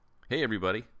Hey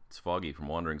everybody, it's Foggy from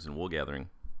Wanderings and Wool Gathering.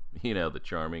 You know, the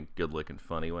charming, good-looking,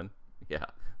 funny one. Yeah,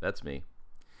 that's me.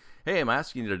 Hey, I'm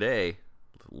asking you today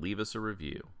to leave us a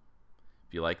review.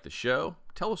 If you like the show,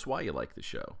 tell us why you like the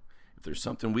show. If there's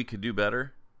something we could do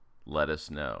better, let us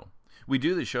know. We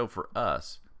do the show for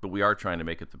us, but we are trying to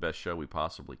make it the best show we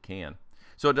possibly can.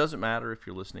 So it doesn't matter if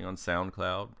you're listening on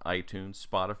SoundCloud, iTunes,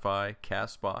 Spotify,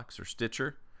 CastBox, or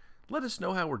Stitcher. Let us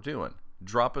know how we're doing.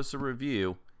 Drop us a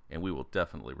review, and we will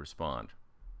definitely respond.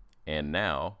 And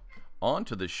now, on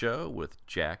to the show with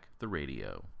Jack the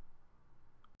Radio.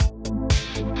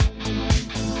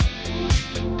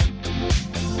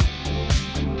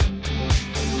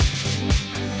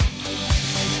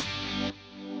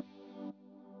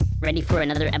 Ready for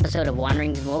another episode of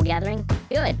Wanderings and Wool Gathering?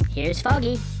 Good. Here's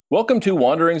Foggy. Welcome to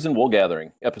Wanderings and Wool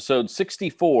Gathering, episode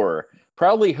 64,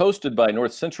 proudly hosted by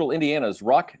North Central Indiana's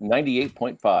Rock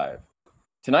 98.5.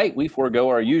 Tonight, we forego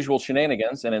our usual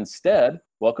shenanigans and instead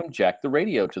welcome Jack the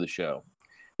Radio to the show.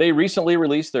 They recently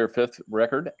released their fifth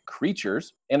record,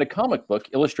 Creatures, and a comic book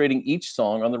illustrating each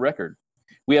song on the record.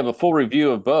 We have a full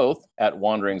review of both at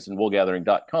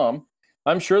wanderingsandwoolgathering.com.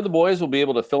 I'm sure the boys will be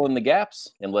able to fill in the gaps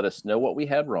and let us know what we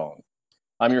had wrong.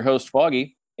 I'm your host,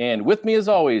 Foggy, and with me as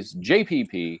always,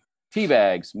 JPP,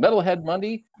 T-Bags, Metalhead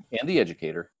Monday, and the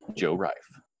educator, Joe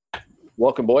Rife.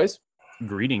 Welcome, boys.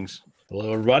 Greetings.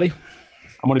 Hello, everybody.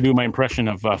 I'm going to do my impression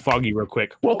of Foggy real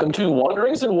quick. Welcome to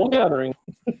Wanderings and Wool Gathering.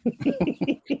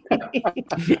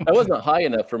 I wasn't high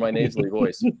enough for my nasally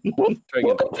voice. Welcome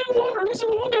to Wanderings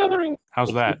and Wool Gathering.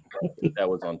 How's that? That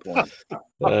was on point.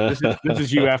 This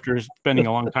is you after spending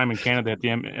a long time in Canada at the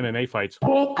MMA fights.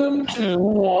 Welcome to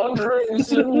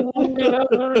Wanderings and Wool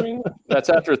Gathering. That's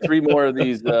after 3 more of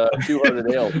these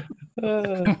two-hearted ales.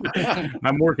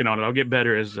 I'm working on it. I'll get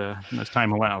better as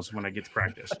time allows when I get to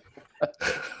practice.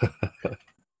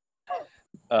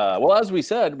 Well, as we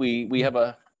said, we have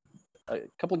a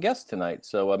couple of guests tonight.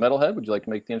 So, Metalhead, would you like to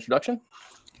make the introduction?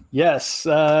 Yes,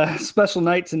 special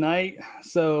night tonight.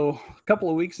 So, a couple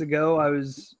of weeks ago, I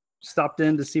was stopped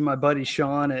in to see my buddy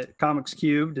Sean at Comics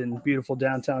Cubed in beautiful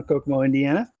downtown Kokomo,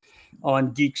 Indiana,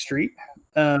 on Geek Street.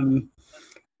 And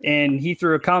he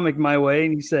threw a comic my way,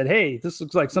 and he said, "Hey, this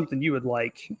looks like something you would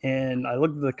like." And I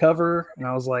looked at the cover, and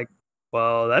I was like,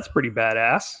 "Well, that's pretty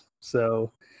badass."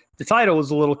 So the title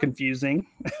was a little confusing.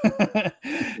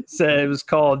 So it was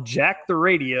called Jack the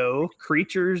Radio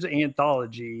Creatures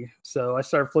Anthology. So I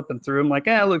started flipping through. I'm like,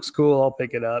 it looks cool. I'll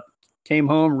pick it up. Came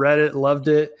home, read it, loved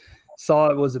it. Saw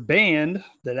it was a band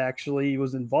that actually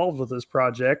was involved with this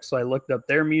project. So I looked up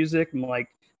their music. I'm like,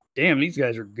 damn, these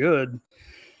guys are good.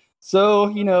 So,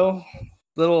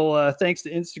 little thanks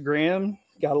to Instagram,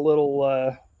 got a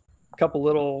little couple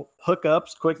little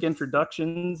hookups, quick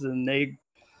introductions, and they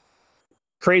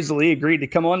crazily agreed to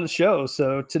come on the show.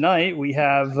 So tonight we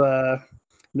have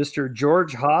Mr.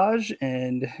 George Hodge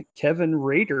and Kevin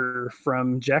Rader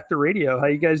from Jack the Radio. How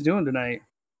you guys doing tonight?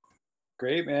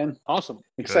 Great, man. Awesome.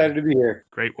 Excited to be here.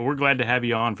 Great. Well, we're glad to have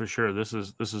you on for sure. This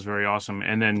is very awesome.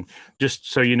 And then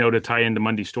just so you know, to tie into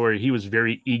Mundy's story, he was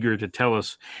very eager to tell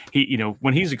us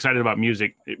when he's excited about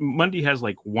music, Mundy has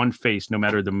like one face no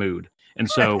matter the mood. And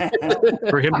so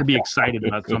for him to be excited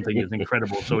about something is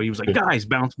incredible. So he was like, guys,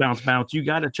 bounce, bounce, bounce. You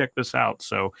got to check this out.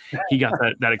 So he got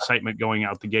that excitement going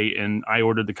out the gate. And I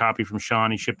ordered the copy from Sean.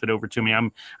 He shipped it over to me.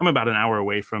 I'm about an hour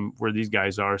away from where these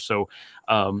guys are. So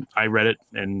I read it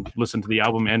and listened to the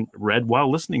album and read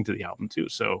while listening to the album too.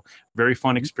 So very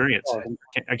fun experience.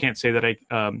 I can't say that I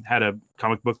had a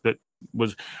comic book that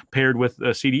was paired with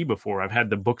a CD before. I've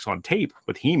had the books on tape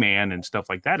with He-Man and stuff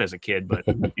like that as a kid, but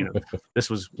this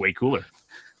was way cooler.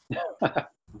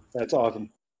 That's awesome.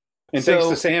 And thanks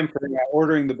to Sam for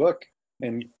ordering the book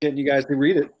and getting you guys to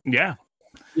read it. Yeah.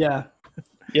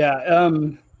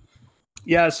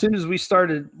 As soon as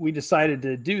we decided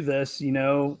to do this,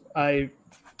 I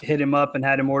hit him up and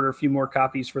had him order a few more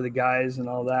copies for the guys and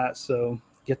all that. So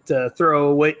get to throw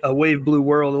away a Wave Blue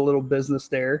World, a little business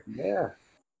there. Yeah.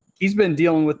 He's been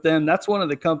dealing with them. That's one of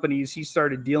the companies he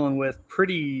started dealing with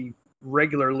pretty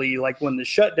regularly, like when the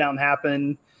shutdown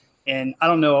happened. And I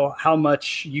don't know how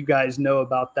much you guys know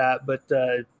about that, but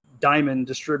Diamond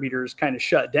Distributors kind of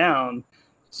shut down.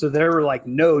 So there were like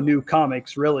no new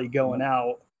comics really going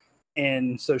out.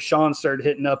 And so Sean started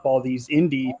hitting up all these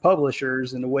indie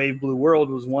publishers, and the Wave Blue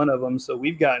World was one of them. So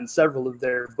we've gotten several of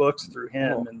their books through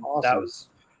him. And awesome.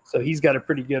 So he's got a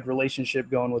pretty good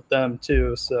relationship going with them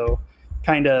too. So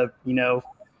kind of,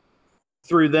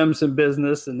 threw them some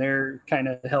business, and they're kind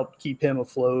of helped keep him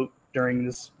afloat during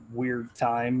this weird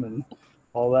time and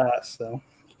all that. So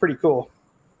it's pretty cool.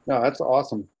 No, that's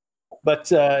awesome.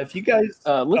 But if you guys,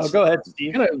 go ahead,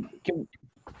 Steve.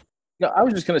 No, I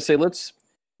was just going to say,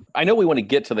 I know we want to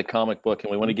get to the comic book and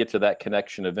we want to get to that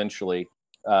connection eventually.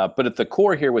 But at the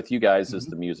core here with you guys is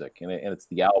the music and it's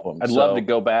the album. I'd love to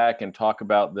go back and talk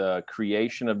about the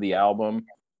creation of the album.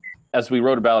 As we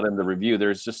wrote about in the review,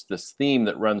 there's just this theme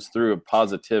that runs through of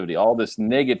positivity. All this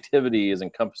negativity is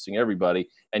encompassing everybody,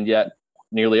 and yet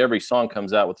nearly every song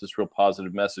comes out with this real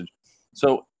positive message.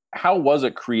 So how was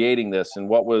it creating this, and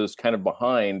what was kind of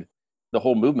behind the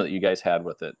whole movement that you guys had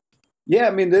with it? Yeah,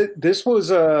 I mean, this was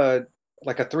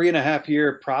like a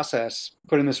 3.5-year process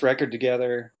putting this record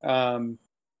together.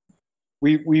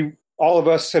 We all of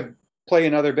us have played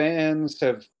in other bands,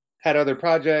 have had other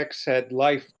projects, had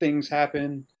life things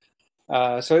happen.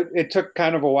 So it took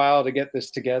kind of a while to get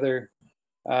this together.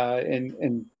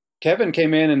 And Kevin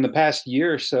came in the past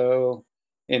year or so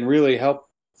and really helped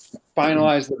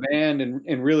finalize the band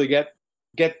and really get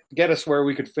us where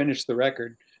we could finish the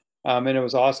record. And it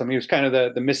was awesome. He was kind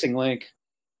of the missing link,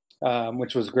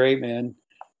 which was great, man.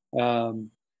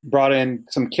 Brought in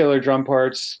some killer drum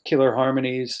parts, killer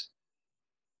harmonies.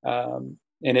 And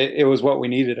it was what we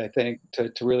needed, I think,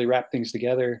 to really wrap things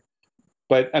together.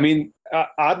 But I mean,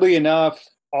 oddly enough,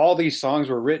 all these songs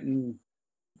were written,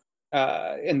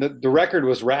 and the record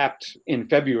was wrapped in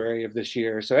February of this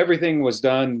year. So everything was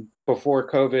done before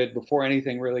COVID, before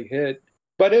anything really hit.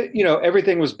 But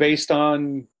everything was based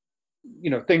on,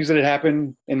 things that had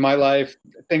happened in my life,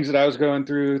 things that I was going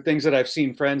through, things that I've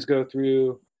seen friends go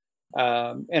through.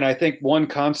 And I think one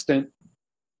constant,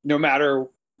 no matter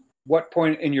what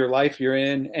point in your life you're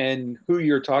in and who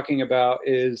you're talking about,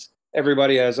 is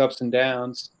everybody has ups and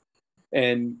downs.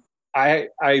 And I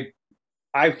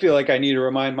feel like I need to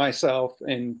remind myself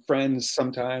and friends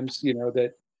sometimes,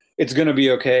 that it's going to be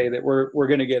okay, that we're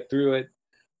going to get through it.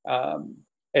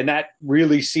 And that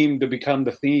really seemed to become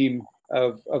the theme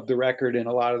of the record in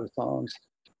a lot of the songs.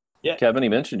 Yeah, Kevin, he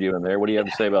mentioned you in there. What do you have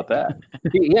to say about that?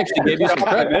 He actually gave you some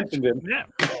credit. I mentioned him. Yeah.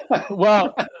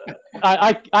 Well,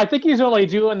 I think he's only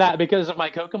doing that because of my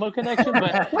Kokomo connection,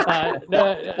 but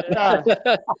no,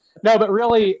 but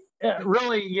really, I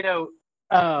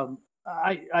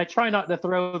try not to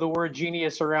throw the word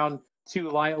genius around too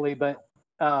lightly, but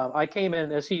I came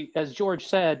in as George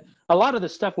said, a lot of the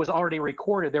stuff was already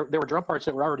recorded. There were drum parts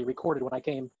that were already recorded when I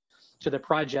came to the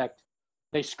project.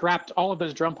 They scrapped all of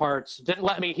those drum parts, didn't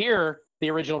let me hear the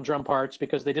original drum parts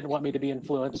because they didn't want me to be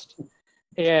influenced.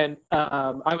 And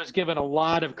I was given a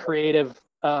lot of creative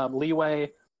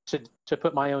leeway to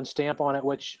put my own stamp on it,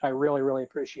 which I really, really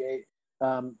appreciate.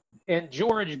 And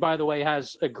George, by the way,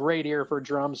 has a great ear for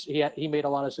drums. He made a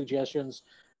lot of suggestions.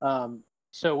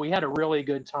 So we had a really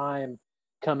good time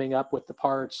coming up with the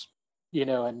parts,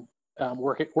 and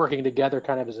working together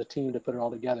kind of as a team to put it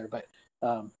all together. But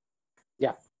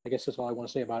yeah, I guess that's all I want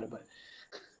to say about it. But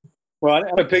well, I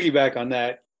want to piggyback on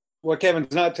that. What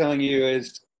Kevin's not telling you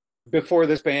is before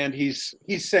this band, he's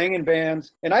sang in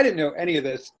bands, and I didn't know any of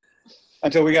this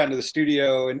until we got into the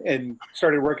studio and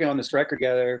started working on this record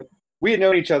together. We had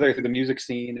known each other through the music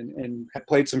scene and had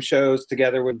played some shows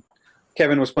together when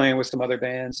Kevin was playing with some other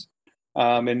bands.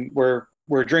 And we're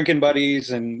drinking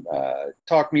buddies and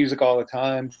talk music all the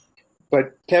time.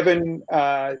 But Kevin,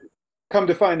 come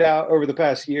to find out over the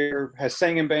past year, has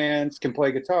sang in bands, can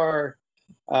play guitar.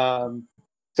 So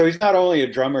he's not only a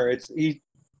drummer,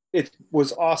 it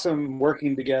was awesome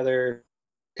working together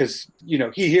because,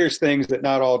 he hears things that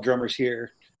not all drummers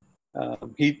hear.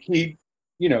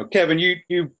 Kevin,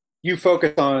 you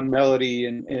focus on melody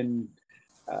and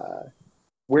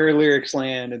where lyrics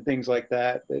land and things like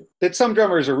that some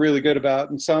drummers are really good about,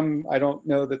 and some I don't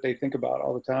know that they think about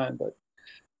all the time, but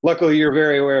luckily you're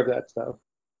very aware of that stuff.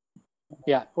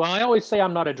 Yeah, well, I always say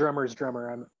I'm not a drummer's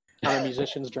drummer. I'm a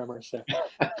musician's drummer. So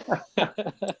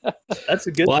that's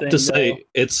a good thing. I have to say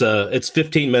it's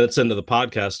 15 minutes into the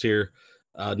podcast here.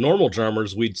 Normal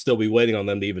drummers, we'd still be waiting on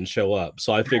them to even show up.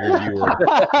 So I figured you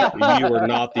were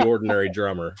not the ordinary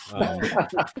drummer.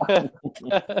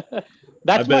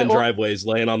 I've been in driveways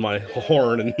laying on my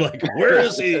horn and like, where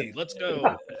is he? Let's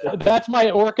go. That's my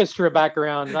orchestra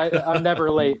background. I'm never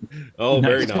late. Oh,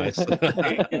 very nice.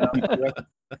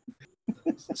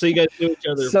 So you guys knew each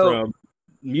other from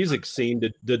music scene.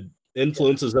 Did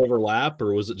influences overlap,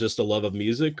 or was it just a love of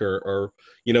music, or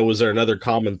was there another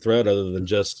common thread other than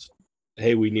just,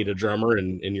 hey, we need a drummer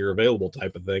and you're available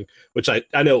type of thing? Which I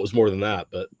know it was more than that,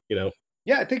 but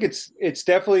Yeah, I think it's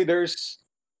definitely, there's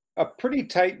a pretty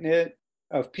tight knit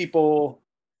of people,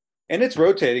 and it's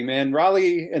rotating, man.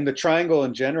 Raleigh and the Triangle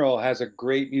in general has a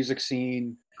great music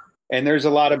scene. And there's a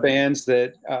lot of bands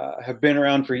that have been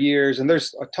around for years, and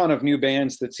there's a ton of new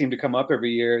bands that seem to come up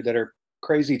every year that are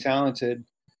crazy talented.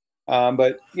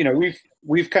 But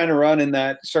we've kind of run in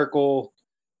that circle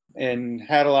and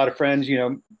had a lot of friends. You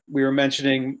know, we were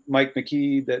mentioning Mike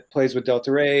McKee that plays with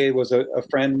Delta Ray was a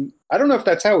friend. I don't know if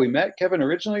that's how we met. Kevin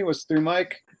originally was through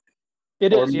Mike.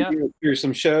 It is, yeah. Through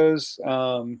some shows.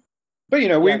 But you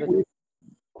know, we've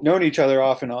known each other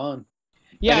off and on.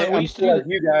 Yeah, and we used to do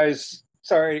you guys.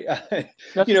 Sorry,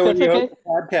 you know, when you okay. host a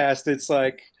podcast, it's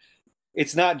like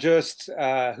it's not just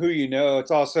who you know.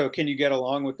 It's also, can you get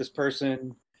along with this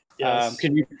person? Yes.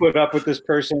 Can you put up with this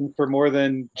person for more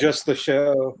than just the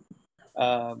show?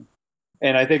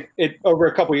 And I think over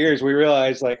a couple of years, we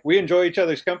realized like we enjoy each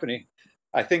other's company.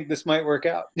 I think this might work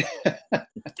out.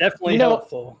 Definitely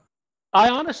helpful. I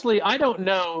don't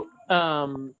know.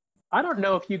 I don't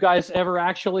know if you guys ever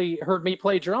actually heard me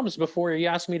play drums before you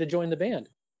asked me to join the band.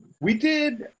 We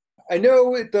did. I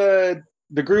know at the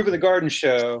Groove in the Garden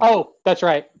show. Oh, that's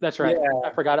right. That's right. Yeah.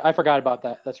 I forgot about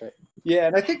that. That's right. Yeah,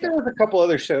 and I think there was a couple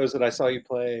other shows that I saw you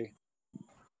play.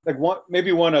 Like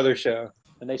maybe one other show.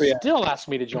 And they still asked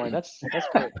me to join. That's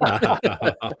great.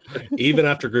 Even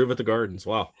after Groove at the Gardens.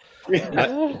 Wow.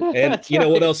 And you know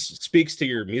what else speaks to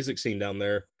your music scene down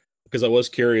there? Because I was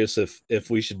curious if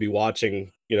we should be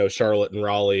watching, you know, Charlotte and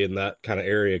Raleigh in that kind of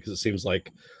area, because it seems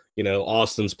like, you know,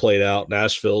 Austin's played out,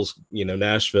 Nashville's, you know,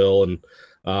 Nashville, and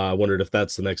I wondered if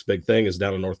that's the next big thing is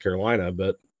down in North Carolina,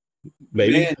 but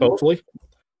maybe, hopefully.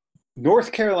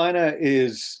 North Carolina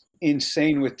is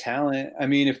insane with talent. I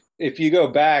mean, if you go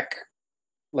back,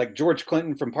 like George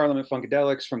Clinton from Parliament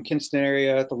Funkadelics from Kinston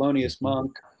area, Thelonious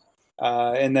Monk,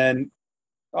 and then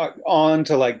on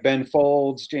to like Ben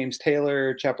Folds, James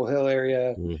Taylor, Chapel Hill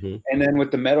area, and then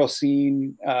with the metal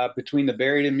scene, Between the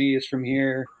Buried and Me is from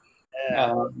here.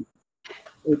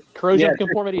 Corrosion of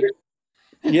Conformity.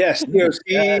 Yes, COC.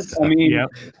 Yes. I mean,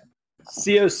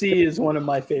 COC is one of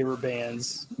my favorite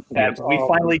bands. We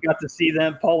finally got to see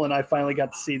them. Paul and I finally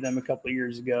got to see them a couple of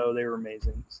years ago. They were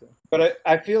amazing. So. But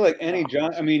I feel like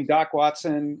Doc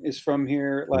Watson is from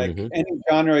here. Like any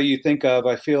genre you think of,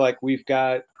 I feel like we've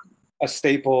got a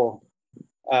staple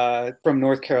from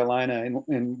North Carolina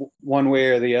in one way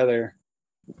or the other.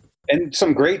 And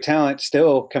some great talent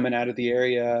still coming out of the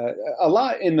area. A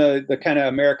lot in the kind of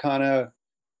Americana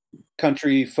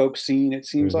country folk scene, it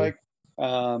seems like.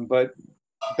 But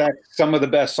that some of the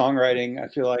best songwriting I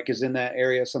feel like is in that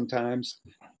area sometimes.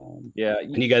 And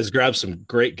you guys grabbed some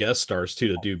great guest stars too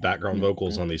to do background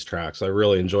vocals on these tracks. I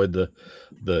really enjoyed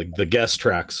the guest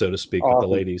tracks, so to speak, with the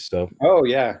ladies. So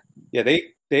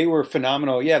they were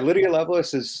phenomenal. Yeah, Lydia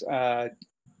Lovelace is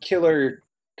killer,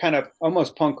 kind of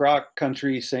almost punk rock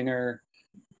country singer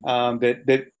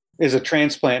that is a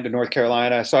transplant to North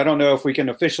Carolina. So I don't know if we can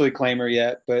officially claim her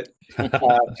yet, but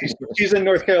she's in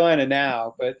North Carolina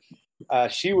now. But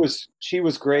she was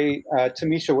great.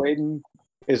 Tamisha Waden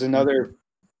is another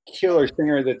killer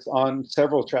singer that's on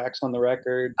several tracks on the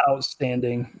record.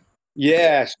 Outstanding.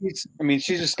 Yeah, she's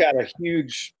just got a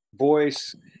huge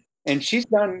voice, and she's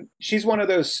one of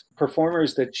those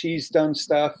performers that she's done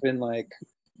stuff in like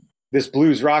this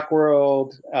blues rock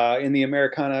world, in the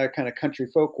Americana kind of country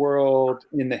folk world,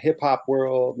 in the hip hop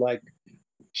world. Like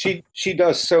she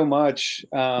does so much.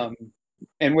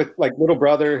 And with like Little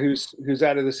Brother, who's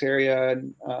out of this area,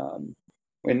 and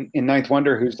in Ninth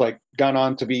Wonder, who's like gone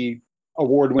on to be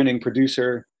award-winning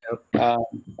producer,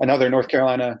 another North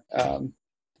Carolina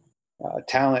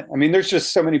talent. I mean, there's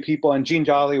just so many people. And Gene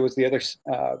Jolly was the other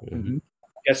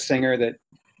guest singer that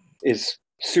is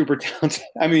super talented.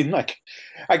 I mean, like,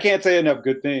 I can't say enough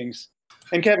good things.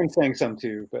 And Kevin sang some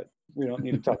too, but we don't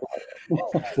need to talk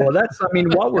about it. Well,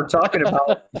 while we're talking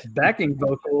about backing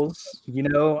vocals, you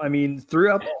know, I mean,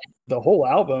 throughout the whole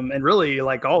album and really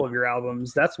like all of your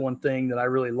albums, that's one thing that I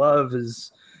really love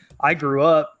is I grew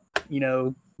up, you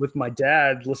know, with my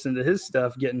dad listening to his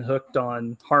stuff, getting hooked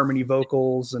on harmony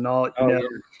vocals and all, you know,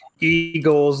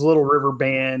 Eagles, Little River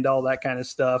Band, all that kind of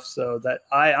stuff. So that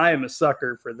I am a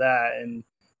sucker for that. And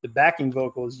the backing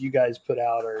vocals you guys put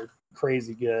out are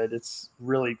crazy good. It's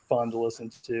really fun to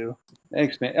listen to.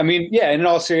 Thanks, man. I mean, yeah, in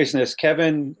all seriousness,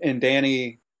 Kevin and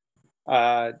Danny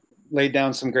laid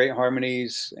down some great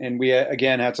harmonies, and we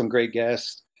again had some great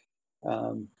guests.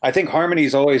 I think harmony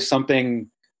is always something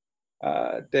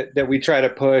that we try to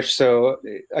push. So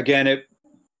again,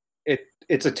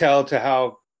 it's a tell to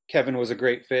how Kevin was a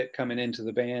great fit coming into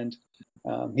the band.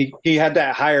 He had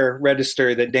that higher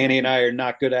register that Danny and I are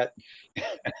not good at.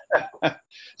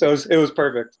 So it was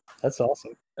perfect. That's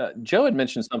awesome. Joe had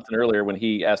mentioned something earlier when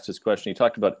he asked his question. He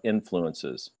talked about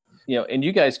influences, you know, and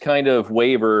you guys kind of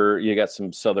waver. You got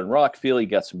some Southern rock feel, you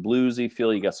got some bluesy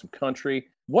feel, you got some country.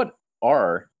 What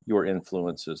are your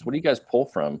influences? What do you guys pull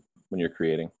from when you're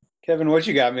creating? Kevin, what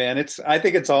you got, man? I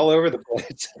think it's all over the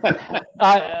place.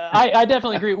 I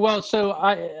definitely agree. Well, so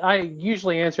I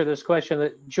usually answer this question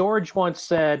that George once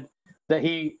said that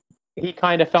he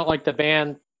kind of felt like the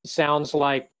band sounds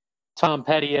like Tom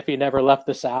Petty if he never left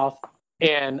the South.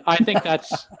 And I think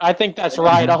that's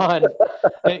right on.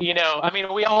 You know, I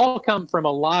mean, we all come from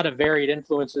a lot of varied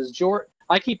influences.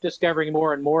 I keep discovering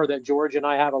more and more that George and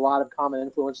I have a lot of common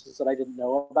influences that I didn't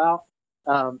know about.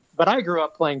 But I grew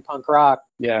up playing punk rock.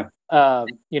 Yeah.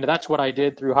 You know, that's what I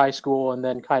did through high school, and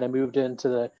then kind of moved into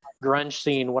the grunge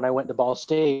scene when I went to Ball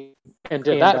State and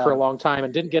did that for a long time,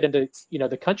 and didn't get into, you know,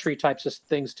 the country types of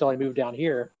things till I moved down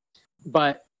here.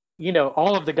 But, you know,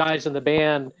 all of the guys in the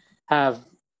band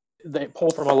they pull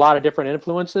from a lot of different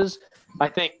influences. I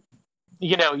think,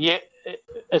 you know,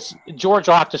 George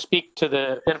will have to speak to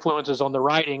the influences on the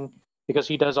writing because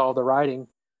he does all the writing.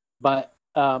 But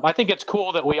I think it's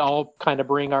cool that we all kind of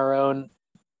bring our own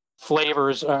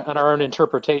flavors and our own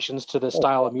interpretations to the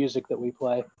style of music that we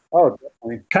play. Oh,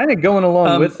 definitely. Kind of going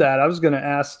along with that, I was going to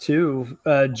ask too,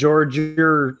 George,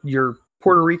 your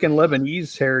Puerto Rican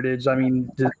Lebanese heritage. I mean,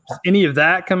 does any of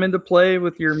that come into play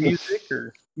with your music?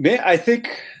 Or Man, I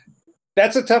think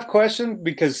that's a tough question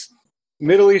because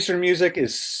Middle Eastern music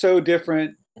is so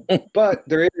different, but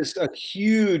there is a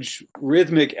huge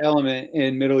rhythmic element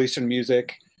in Middle Eastern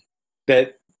music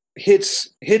that hits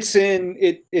in,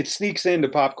 it sneaks into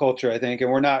pop culture, I think, and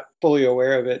we're not fully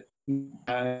aware of it.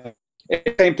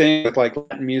 Same thing with like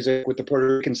Latin music with the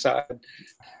Puerto Rican side.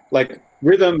 Like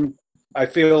rhythm, I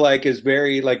feel like is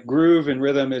very, like groove and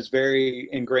rhythm is very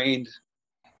ingrained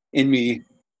in me.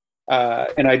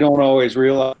 And I don't always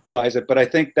realize it, but I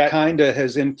think that kind of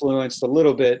has influenced a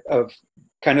little bit of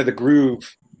kind of the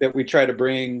groove that we try to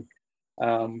bring,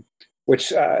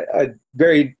 which a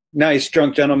very nice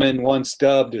drunk gentleman once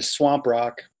dubbed as swamp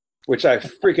rock, which I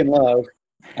freaking love.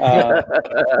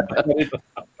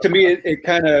 To me, it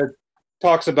kind of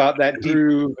talks about that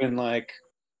groove and like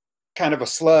kind of a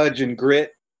sludge and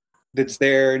grit that's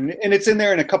there. And it's in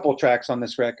there in a couple tracks on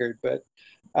this record, but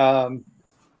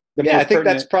yeah, I think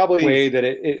that's probably the way that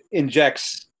it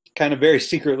injects kind of very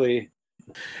secretly.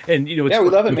 And, you know, yeah, we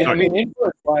love it, man. I mean,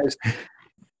 influence-wise.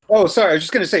 Oh, sorry. I was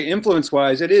just going to say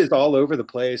influence-wise, it is all over the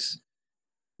place.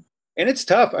 And it's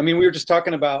tough. I mean, we were just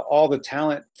talking about all the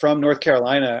talent from North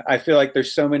Carolina. I feel like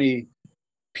there's so many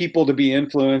people to be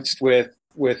influenced with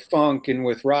funk and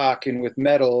with rock and with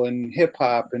metal and hip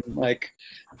hop. And like,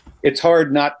 it's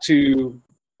hard not to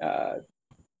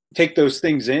take those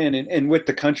things in, and with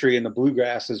the country and the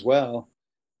bluegrass as well.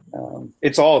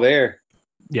 It's all there.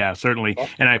 Yeah, certainly.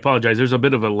 And I apologize. There's a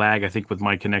bit of a lag, I think, with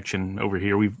my connection over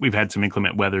here. We've had some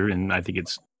inclement weather, and I think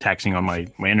it's taxing on my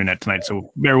internet tonight,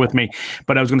 so bear with me.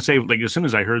 But I was going to say, like, as soon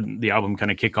as I heard the album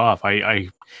kind of kick off, I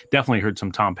definitely heard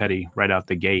some Tom Petty right out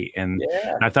the gate. And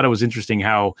I thought it was interesting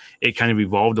how it kind of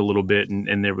evolved a little bit,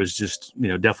 and there was just, you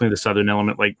know, definitely the Southern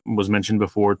element, like was mentioned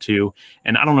before, too.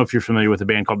 And I don't know if you're familiar with a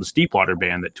band called the Steepwater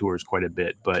Band that tours quite a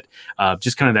bit, but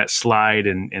just kind of that slide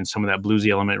and some of that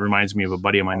bluesy element reminds me of a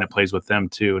buddy of mine that plays with them,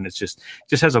 too. And it's just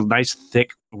has a nice,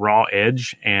 thick, raw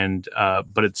edge, and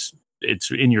but it's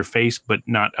in your face, but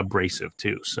not abrasive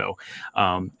too. So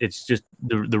it's just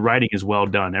the writing is well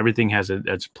done. Everything has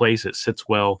its place. It sits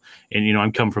well. And, you know,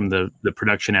 I'm come from the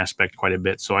production aspect quite a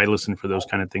bit. So I listen for those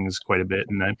kind of things quite a bit.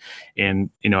 And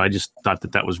you know, I just thought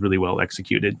that was really well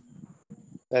executed.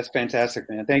 That's fantastic,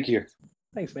 man. Thank you.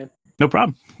 Thanks, man. No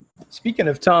problem. Speaking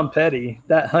of Tom Petty,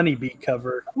 that Honeybee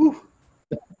cover, whew,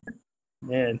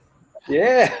 man.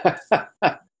 Yeah.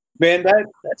 Man,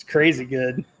 that's crazy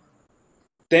good.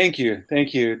 Thank you.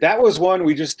 That was one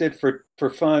we just did for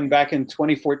fun back in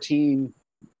 2014.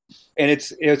 And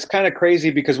it's kind of crazy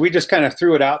because we just kind of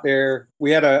threw it out there. We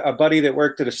had a buddy that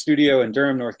worked at a studio in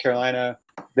Durham, North Carolina,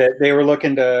 that they were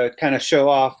looking to kind of show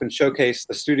off and showcase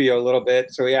the studio a little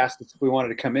bit. So he asked us if we wanted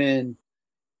to come in.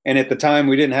 And at the time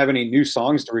we didn't have any new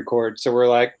songs to record. So we're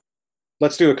like,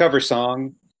 let's do a cover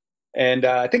song. And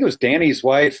I think it was Danny's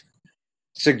wife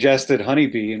suggested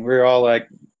Honeybee. And we were all like,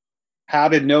 how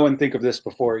did no one think of this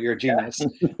before? You're a genius.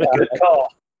 Good call.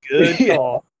 Good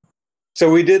call.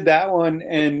 So we did that one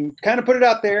and kind of put it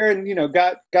out there, and, you know,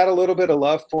 got a little bit of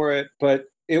love for it, but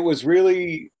it was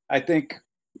really, I think,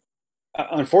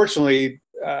 unfortunately,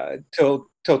 till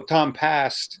Tom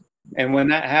passed. And when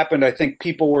that happened, I think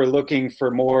people were looking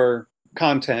for more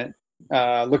content,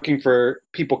 looking for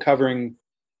people covering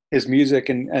his music,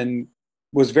 and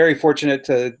was very fortunate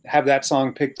to have that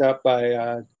song picked up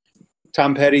by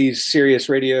Tom Petty's Sirius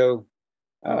Radio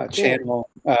channel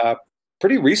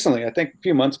pretty recently, I think a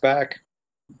few months back.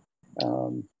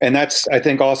 And that's, I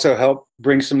think, also helped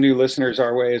bring some new listeners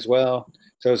our way as well.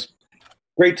 So it's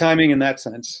great timing in that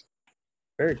sense.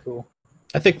 Very cool.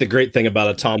 I think the great thing about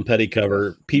a Tom Petty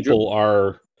cover, people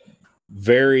are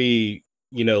very,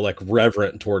 like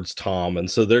reverent towards Tom, and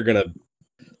so they're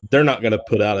not gonna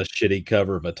put out a shitty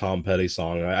cover of a Tom Petty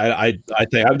song. I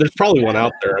think there's probably one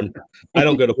out there. I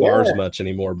don't go to bars much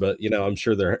anymore, but I'm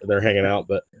sure they're hanging out.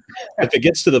 But if it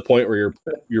gets to the point where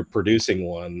you're producing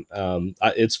one,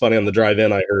 it's funny, on the drive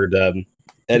in I heard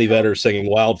Eddie Vedder singing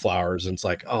Wildflowers, and it's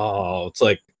like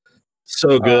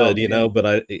so good, But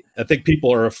I think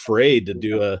people are afraid to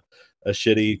do a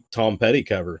shitty Tom Petty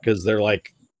cover because they're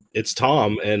like, it's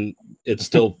Tom, and it's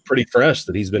still pretty fresh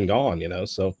that he's been gone,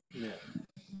 So.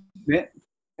 Yeah.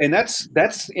 And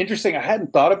that's interesting. I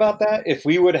hadn't thought about that. If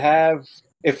we would have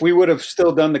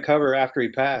still done the cover after he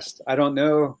passed, I don't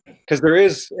know, because there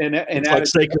is an like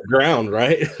sacred ground,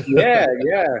 right? Yeah.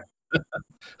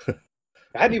 I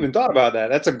hadn't even thought about that.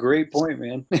 That's a great point,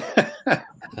 man.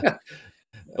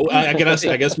 I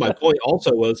guess my point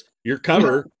also was your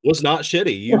cover was not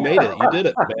shitty. You made it. You did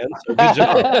it, man. So good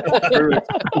job.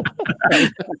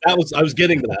 I was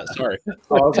getting to that. Sorry.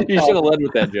 You should have led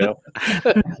with that, Joe.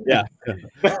 Yeah.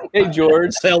 Hey,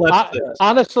 George.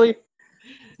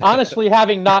 Honestly,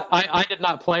 having not, I did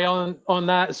not play on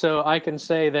that, so I can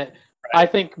say that I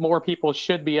think more people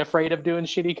should be afraid of doing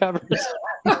shitty covers.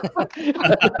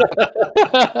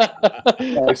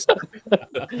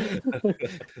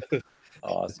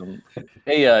 Awesome.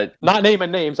 Hey, not naming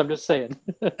names, I'm just saying.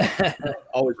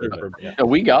 Always remember.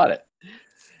 We got it.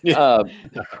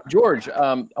 George,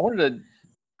 I wanted to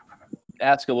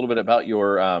ask a little bit about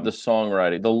your the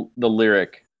songwriting, the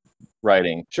lyric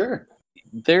writing. Sure.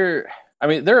 There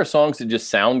are songs that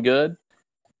just sound good,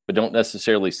 but don't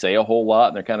necessarily say a whole lot,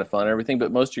 and they're kind of fun and everything.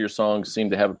 But most of your songs seem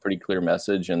to have a pretty clear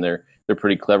message, and they're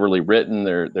pretty cleverly written.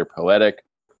 They're poetic.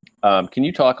 Can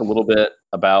you talk a little bit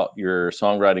about your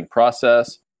songwriting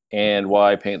process and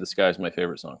why "Paint the Sky" is my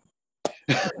favorite song?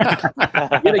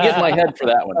 I'm gonna get in my head for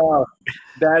that one. Oh,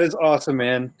 that is awesome,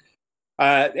 man.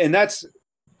 And that's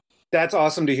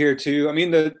awesome to hear too. I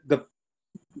mean, the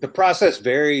process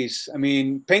varies. I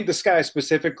mean, "Paint the Sky"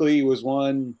 specifically was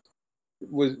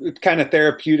kind of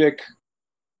therapeutic.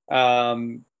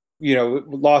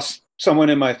 Lost someone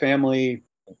in my family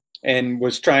and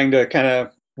was trying to kind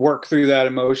of work through that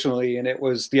emotionally. And it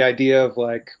was the idea of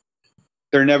like,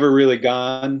 they're never really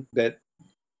gone, that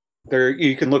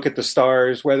you can look at the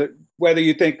stars, whether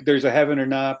you think there's a heaven or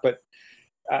not, but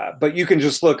you can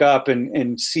just look up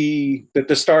and see that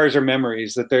the stars are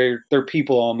memories, that they're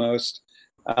people almost.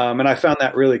 And I found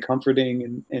that really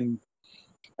comforting, and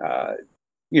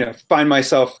find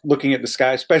myself looking at the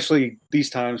sky, especially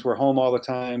these times. We're home all the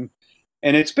time,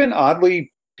 and it's been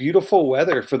oddly beautiful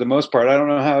weather for the most part. I don't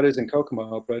know how it is in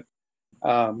Kokomo, but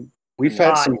we've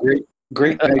had some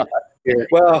great nights here.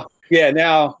 Well, yeah,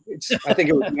 now I think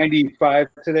it was 95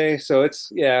 today, so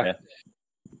it's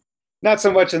not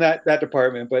so much in that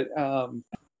department, but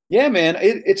yeah, man,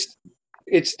 it's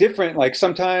different. Like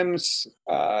sometimes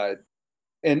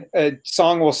and a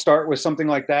song will start with something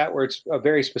like that, where it's a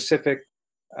very specific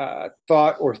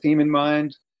thought or theme in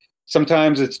mind.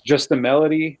 Sometimes it's just the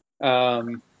melody,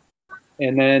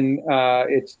 and then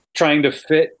it's trying to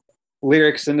fit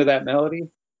lyrics into that melody.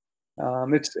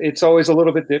 It's always a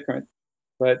little bit different.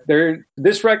 But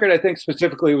this record, I think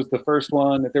specifically, was the first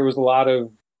one that there was a lot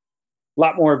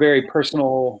more very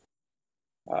personal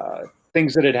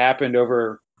things that had happened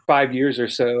over 5 years or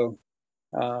so,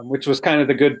 which was kind of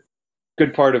the good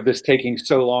part of this taking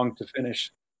so long to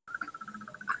finish.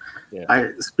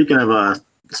 Yeah. Speaking of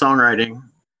songwriting,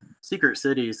 "Secret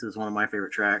Cities" is one of my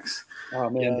favorite tracks. Oh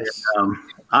man,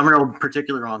 I'm real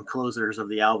particular on closers of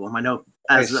the album. I know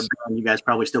as a band, you guys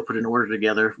probably still put an order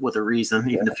together with a reason,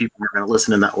 even if people aren't going to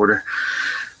listen in that order.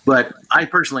 But I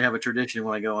personally have a tradition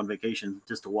when I go on vacation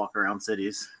just to walk around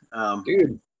cities, and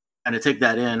to take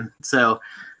that in. So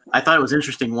I thought it was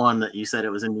interesting, one, that you said it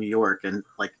was in New York, and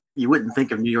like you wouldn't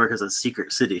think of New York as a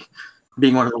secret city,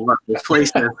 being one of the luckiest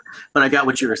places. But I got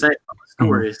what you were saying about the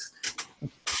stories.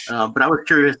 But I was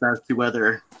curious as to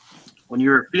whether, when you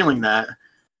were feeling that,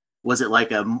 was it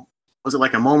like a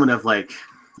moment of like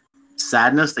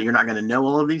sadness that you're not going to know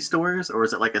all of these stories, or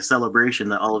is it like a celebration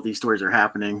that all of these stories are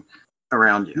happening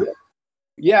around you?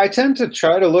 Yeah, I tend to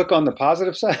try to look on the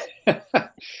positive side. But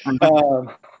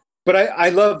I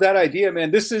love that idea, man.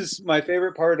 This is my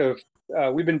favorite part of,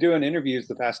 we've been doing interviews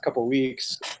the past couple of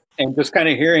weeks, and just kind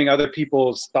of hearing other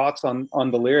people's thoughts on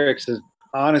the lyrics has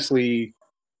honestly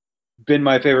been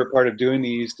my favorite part of doing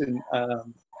these. And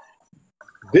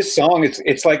this song,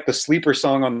 it's like the sleeper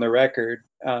song on the record,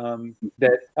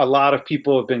 that a lot of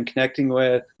people have been connecting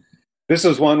with. This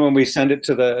was one when we sent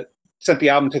the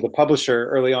album to the publisher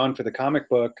early on for the comic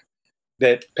book,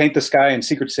 that Paint the Sky and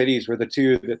Secret Cities were the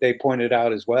two that they pointed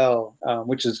out as well,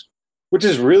 which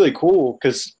is really cool,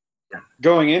 because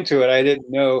going into it, I didn't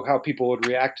know how people would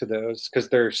react to those, because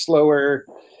they're slower.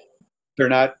 They're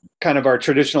not kind of our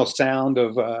traditional sound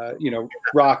of,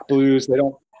 rock, blues. They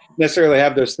don't necessarily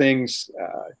have those things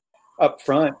up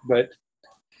front. But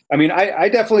I mean, I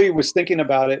definitely was thinking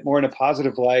about it more in a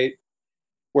positive light,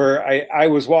 where I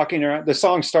was walking around. The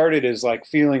song started as like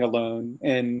feeling alone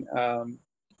and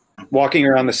walking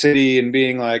around the city and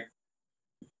being like,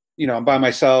 I'm by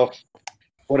myself.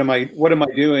 What am I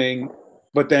doing?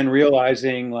 But then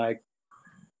realizing like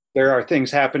there are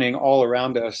things happening all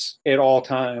around us at all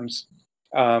times.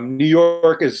 New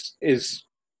York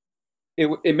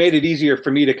it made it easier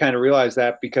for me to kind of realize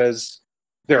that, because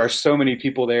there are so many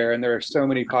people there and there are so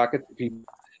many pockets of people.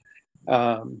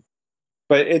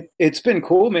 But it's been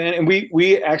cool, man. And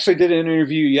we actually did an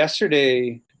interview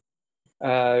yesterday,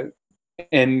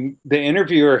 and the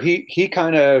interviewer, he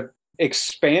kind of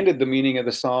expanded the meaning of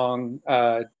the song,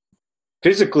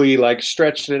 physically, like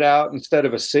stretched it out. Instead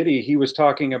of a city, he was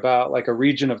talking about like a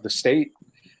region of the state,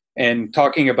 and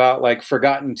talking about like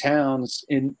forgotten towns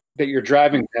that you're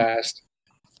driving past,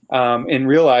 and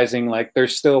realizing like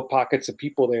there's still pockets of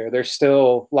people there. There's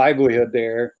still livelihood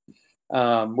there,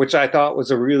 which I thought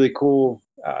was a really cool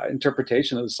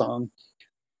interpretation of the song.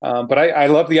 But I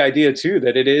love the idea too,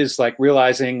 that it is like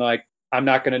realizing like I'm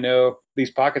not going to know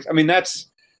these pockets. I mean, that's,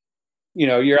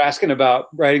 you're asking about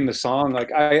writing the song.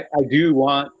 Like I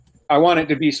want it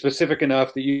to be specific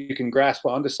enough that you can grasp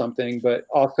onto something, but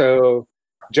also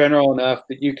general enough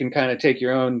that you can kind of take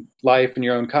your own life and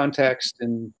your own context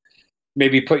and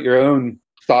maybe put your own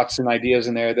thoughts and ideas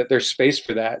in there, that there's space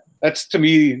for that. That's, to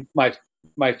me, my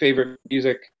favorite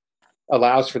music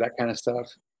allows for that kind of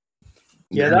stuff.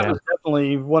 Yeah, that was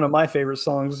definitely one of my favorite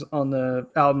songs on the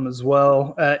album as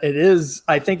well.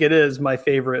 I think it is my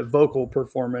favorite vocal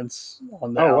performance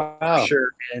on the album. Wow. For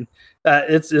sure, man.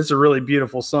 It's a really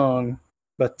beautiful song.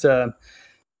 But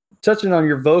touching on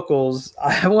your vocals,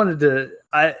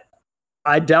 I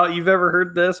doubt you've ever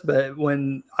heard this, but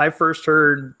when I first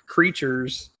heard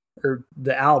Creatures, or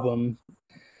the album,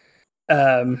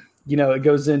 it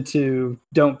goes into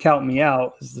Don't Count Me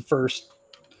Out is the first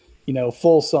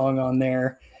full song on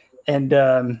there. And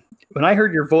when I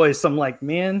heard your voice, I'm like,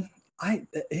 man,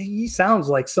 he sounds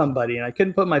like somebody, and I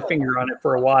couldn't put my finger on it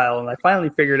for a while. And I finally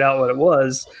figured out what it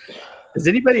was. Has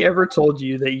anybody ever told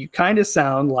you that you kind of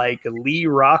sound like Lee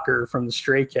Rocker from the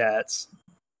Stray Cats?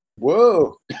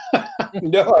 Whoa.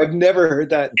 No, I've never heard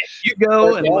that.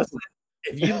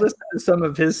 If you listen to some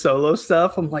of his solo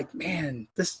stuff, I'm like, man,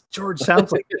 this George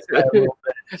sounds like this guy a little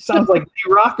bit. Sounds like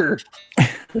Lee Rocker.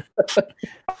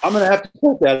 I'm gonna have to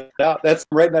put that out. That's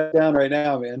writing that down right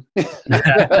now, man.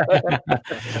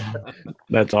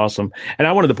 That's awesome. And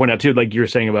I wanted to point out too, like you were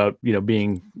saying about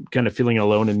being kind of feeling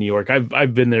alone in New York.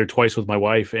 I've been there twice with my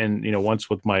wife, and once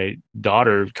with my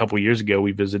daughter a couple of years ago.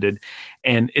 We visited,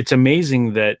 and it's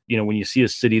amazing that when you see a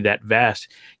city that vast,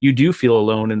 you do feel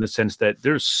alone in the sense that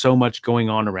there's so much going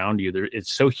on around you.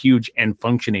 It's so huge and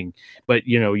functioning, but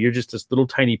you're just this little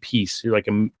tiny piece. You're like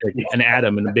an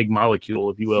atom in a big molecule,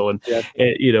 if you will. And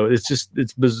it's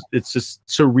just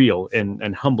surreal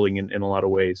and humbling in a lot of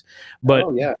ways. But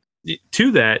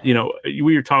to that,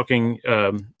 we were talking.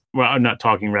 Well, I'm not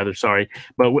talking, rather, sorry.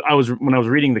 But when I was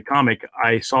reading the comic,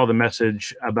 I saw the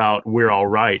message about we're all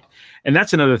right, and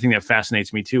that's another thing that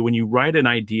fascinates me too. When you write an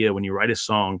idea, when you write a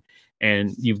song,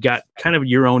 and you've got kind of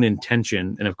your own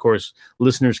intention, and of course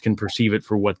listeners can perceive it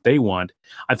for what they want.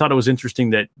 I thought it was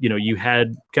interesting that you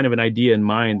had kind of an idea in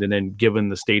mind, and then given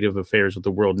the state of affairs of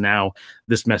the world now,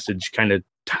 this message kind of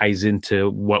ties into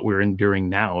what we're enduring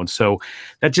now. And so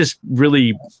that just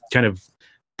really kind of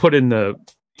put in the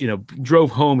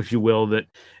drove home, if you will, that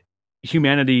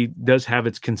humanity does have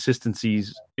its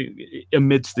consistencies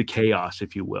amidst the chaos,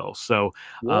 if you will. So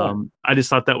I just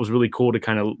thought that was really cool to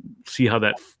kind of see how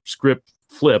that script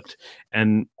flipped,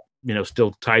 and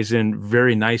still ties in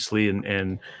very nicely,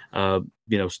 and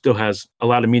still has a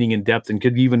lot of meaning and depth, and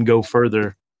could even go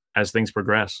further as things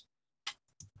progress.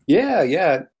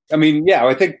 Yeah. I mean,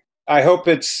 I hope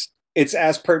it's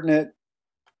as pertinent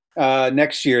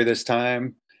next year this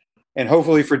time. And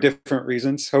hopefully for different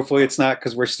reasons. Hopefully it's not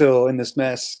because we're still in this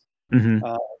mess. Mm-hmm.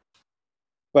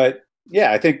 But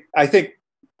yeah, I think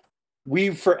we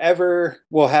forever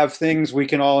will have things we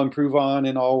can all improve on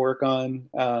and all work on.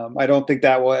 I don't think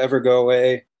that will ever go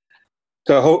away.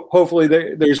 So hopefully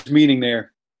there's meaning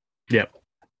there. Yeah.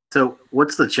 So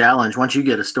what's the challenge once you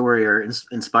get a story or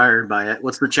inspired by it?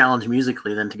 What's the challenge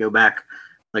musically then to go back,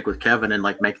 like with Kevin, and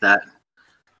like make that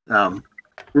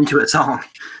into a song?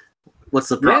 What's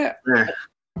the problem there?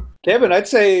 Kevin, I'd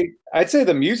say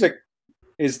the music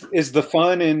is the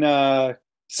fun and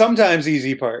sometimes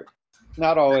easy part.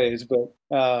 Not always, but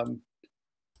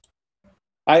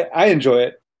I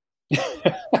enjoy it.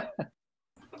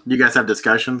 You guys have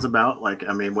discussions about, like,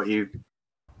 I mean, what you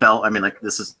felt? I mean, like,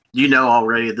 this is,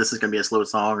 already this is going to be a slow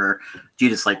song, or do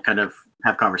you just like kind of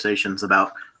have conversations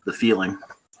about the feeling?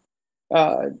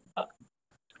 Go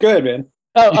ahead, man.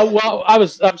 Well,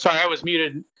 I'm sorry, I was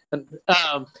muted.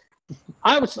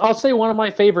 I'll say one of my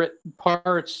favorite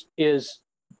parts is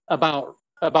about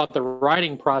the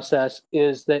writing process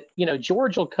is that,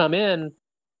 George will come in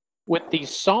with these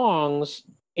songs,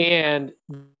 and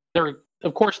they're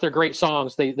great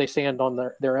songs. They stand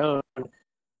on their own.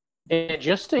 And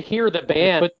just to hear the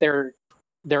band put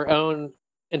their own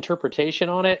interpretation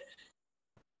on it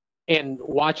and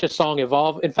watch a song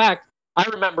evolve. In fact, I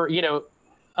remember,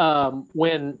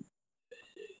 when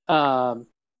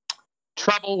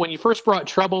Trouble, when you first brought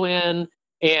Trouble in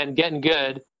and Getting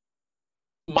Good,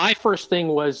 my first thing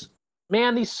was,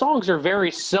 man, these songs are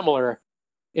very similar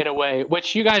in a way,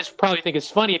 which you guys probably think is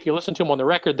funny. If you listen to them on the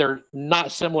record, they're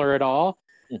not similar at all.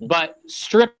 Mm-hmm. But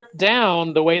stripped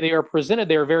down, the way they are presented,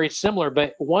 they're very similar.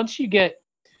 But once you get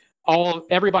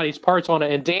everybody's parts on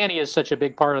it, and Danny is such a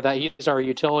big part of that. He's our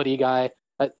utility guy.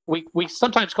 We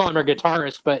sometimes call him our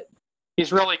guitarist, but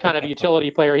he's really kind of a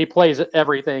utility player. He plays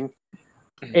everything.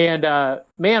 And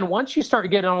man, once you start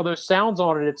getting all those sounds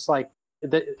on it, it's like,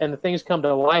 and the things come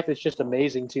to life. It's just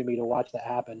amazing to me to watch that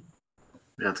happen.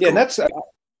 That's cool. And that's,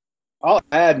 I'll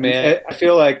add, man, I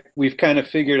feel like we've kind of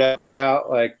figured out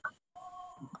like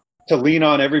to lean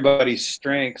on everybody's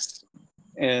strengths.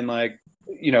 And like,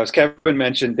 as Kevin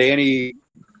mentioned, Danny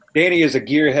is a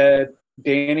gearhead.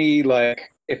 Danny,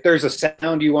 like, if there's a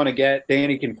sound you want to get,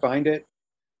 Danny can find it.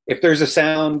 If there's a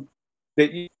sound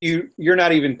that you're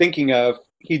not even thinking of,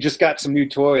 he just got some new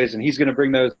toys and he's going to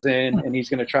bring those in and he's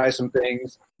going to try some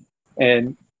things.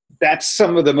 And that's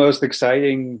some of the most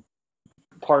exciting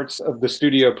parts of the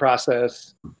studio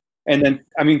process. And then,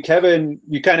 I mean, Kevin,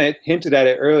 you kind of hinted at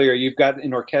it earlier. You've got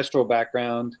an orchestral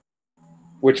background,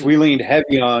 which we leaned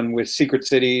heavy on with Secret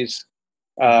Cities,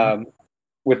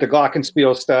 with the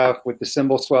glockenspiel stuff, with the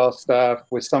cymbal swell stuff,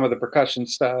 with some of the percussion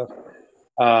stuff.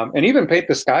 And even Paint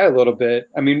the Sky a little bit.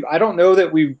 I mean, I don't know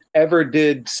that we ever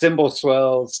did cymbal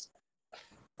swells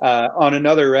on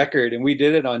another record, and we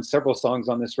did it on several songs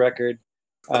on this record.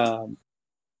 And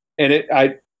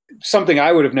something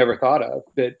I would have never thought of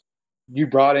that you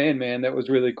brought in, man. That was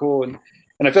really cool. And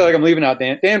I feel like I'm leaving out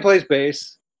Dan. Dan plays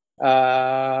bass,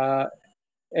 and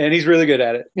he's really good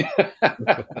at it.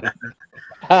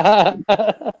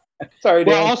 Sorry,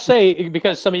 Dan. Well, I'll say,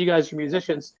 because some of you guys are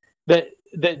musicians, that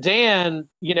Dan,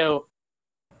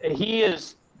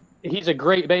 he's a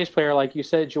great bass player, like you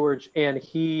said, George, and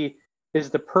he is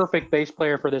the perfect bass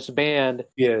player for this band.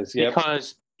 He is, yeah.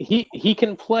 Because he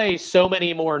can play so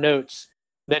many more notes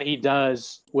than he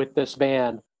does with this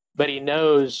band, but he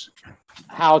knows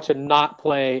how to not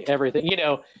play everything.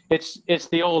 It's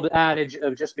the old adage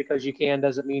of just because you can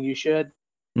doesn't mean you should.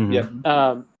 Mm-hmm.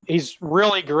 Yep. He's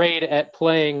really great at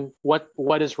playing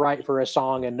what is right for a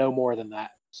song and no more than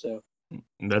that. So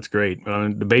that's great.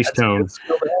 The bass tone,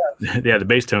 the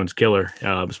bass tone's killer,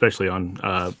 especially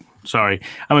on. Sorry,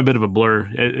 I'm a bit of a blur.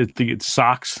 It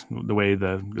socks the way it's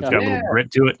got a little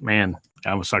grit to it. Man,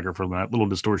 I'm a sucker for that little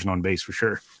distortion on bass for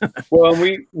sure. Well,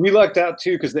 we lucked out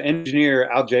too, because the engineer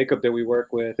Al Jacob that we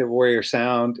work with at Warrior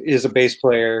Sound is a bass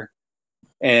player,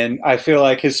 and I feel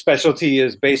like his specialty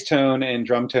is bass tone and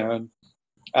drum tone.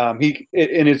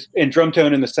 In drum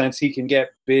tone in the sense he can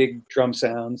get big drum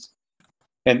sounds,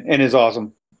 and is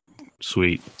awesome.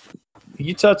 Sweet.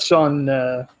 You touched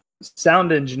on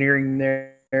sound engineering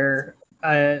there.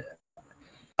 I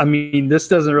mean, this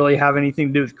doesn't really have anything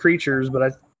to do with Creatures, but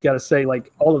I got to say,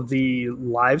 like, all of the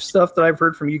live stuff that I've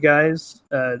heard from you guys,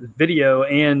 the video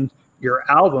and your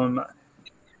album,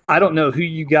 I don't know who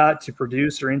you got to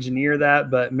produce or engineer that,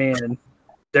 but man,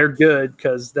 they're good,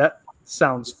 because that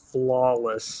sounds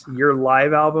flawless. Your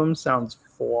live album sounds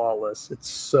flawless. It's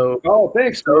so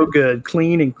thanks, so good,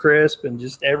 clean and crisp, and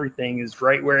just everything is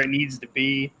right where it needs to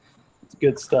be. It's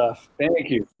good stuff. Thank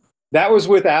you. That was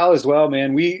with Al as well,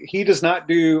 man. He does not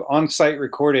do on-site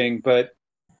recording, but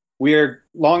we are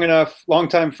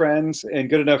long-time friends and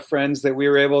good enough friends that we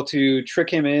were able to trick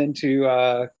him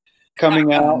into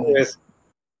coming out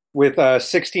with a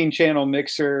 16-channel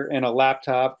mixer and a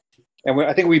laptop. And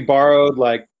I think we borrowed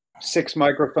like 6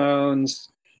 microphones,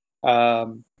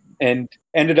 and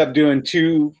ended up doing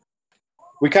 2.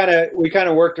 We kind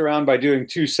of worked around by doing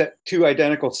 2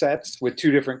 identical sets with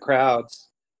 2 different crowds.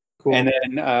 Cool. And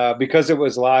then because it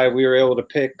was live, we were able to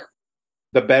pick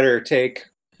the better take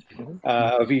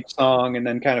of each song, and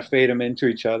then kind of fade them into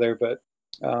each other. But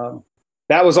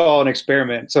that was all an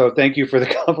experiment. So thank you for the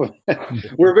compliment.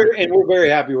 we're very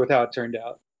happy with how it turned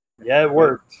out. Yeah, it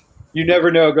worked. You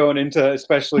never know going into,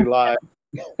 especially live.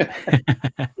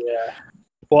 Yeah.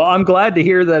 Well, I'm glad to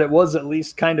hear that it was at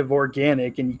least kind of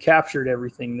organic and you captured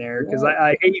everything there, because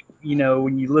I hate,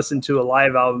 when you listen to a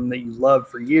live album that you loved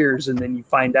for years and then you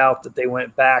find out that they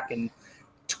went back and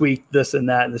tweaked this and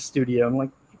that in the studio. I'm like,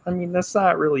 that's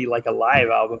not really like a live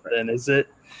album then, is it?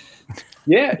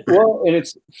 Yeah. Well, and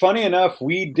it's funny enough,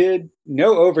 we did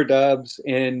no overdubs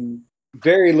and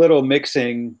very little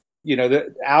mixing.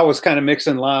 Al was kind of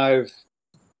mixing live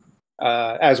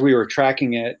as we were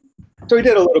tracking it. So we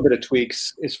did a little bit of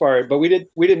tweaks but we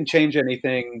didn't change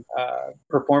anything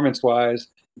performance wise,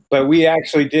 but we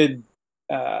actually did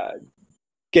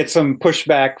get some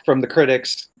pushback from the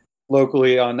critics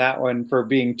locally on that one for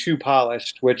being too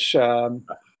polished, which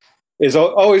is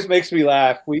always makes me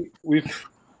laugh. We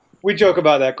joke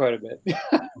about that quite a bit.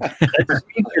 That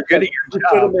means you're good at your job.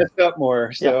 Could have messed up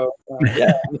more. So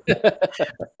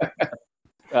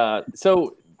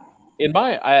so in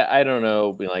my, I don't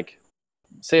know, like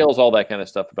sales, all that kind of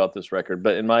stuff about this record,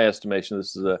 but in my estimation,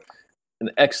 this is an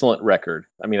excellent record.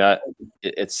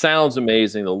 It sounds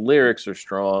amazing. The lyrics are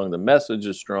strong. The message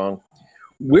is strong.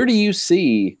 Where do you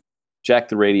see Jack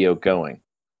the Radio going?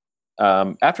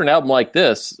 After an album like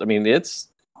this,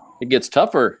 it gets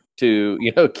tougher to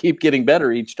keep getting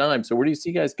better each time. So where do you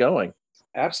see you guys going?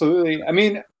 Absolutely.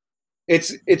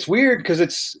 It's weird because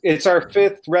it's our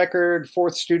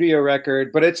fourth studio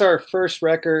record, but it's our first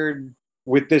record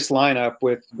with this lineup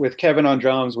with Kevin on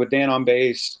drums, with Dan on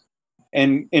bass.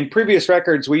 And in previous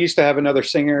records, we used to have another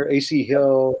singer, AC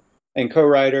Hill, and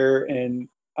co-writer. And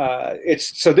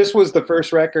so this was the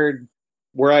first record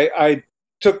where I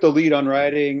took the lead on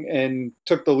writing and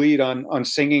took the lead on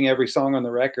singing every song on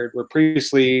the record, where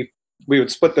previously we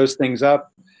would split those things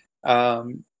up.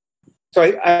 So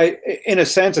I in a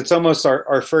sense, it's almost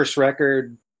our first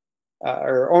record,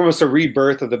 or almost a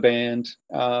rebirth of the band.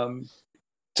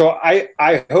 So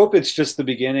I hope it's just the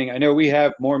beginning. I know we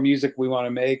have more music we want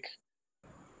to make.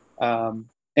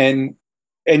 And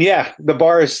yeah, the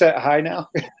bar is set high now.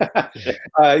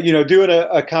 Doing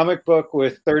a comic book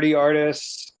with 30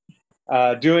 artists,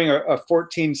 doing a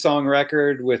 14-song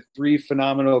record with 3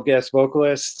 phenomenal guest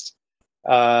vocalists.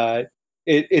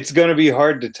 It's going to be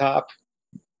hard to top.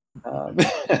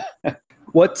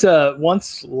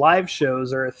 Once live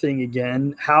shows are a thing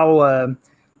again, how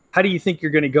do you think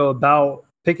you're going to go about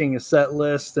picking a set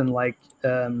list and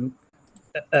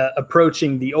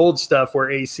approaching the old stuff where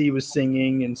AC was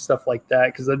singing and stuff like that?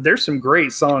 Because there's some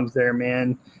great songs there,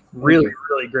 man. Really,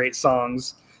 really great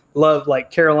songs. Love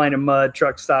Carolina Mud,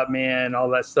 Truck Stop Man, all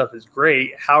that stuff is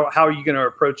great. How are you going to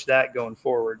approach that going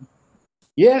forward?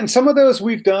 Yeah, and some of those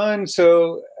we've done.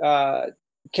 So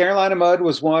Carolina Mud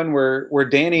was one where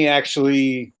Danny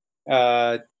actually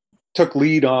took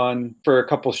lead on for a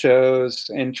couple shows,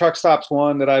 and Truck Stop's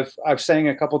one that I've sang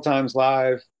a couple times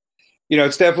live.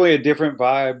 It's definitely a different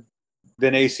vibe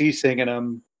than AC singing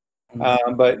them,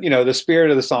 but the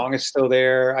spirit of the song is still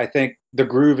there. I think the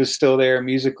groove is still there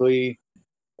musically,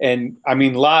 and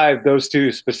live, those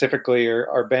two specifically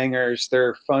are bangers.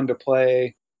 They're fun to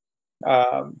play,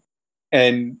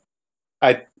 and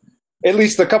at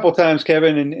least a couple times,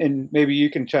 Kevin, and maybe you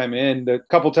can chime in, the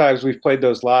couple times we've played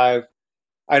those live,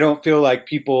 I don't feel like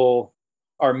people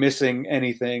are missing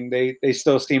anything. They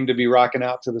still seem to be rocking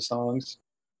out to the songs.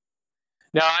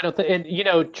 No, I don't think.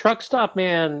 And Truck Stop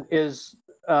Man is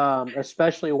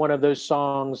especially one of those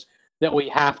songs that we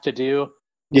have to do.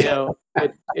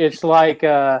 It's like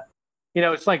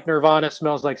it's like Nirvana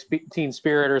Smells Like Teen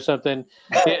Spirit or something.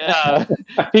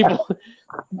 People,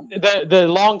 the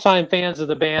longtime fans of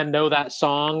the band know that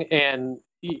song, and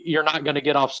you're not going to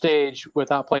get off stage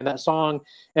without playing that song.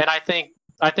 And I think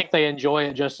they enjoy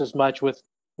it just as much with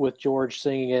George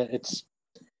singing it. It's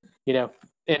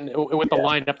and with the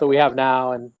lineup that we have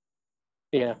now, and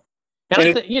with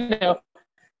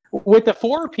the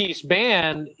 4-piece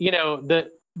band,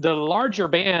 the larger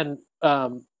band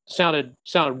sounded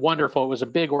wonderful. It was a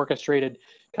big orchestrated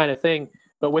kind of thing.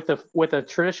 But with a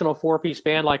traditional 4-piece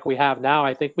band like we have now,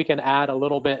 I think we can add a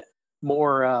little bit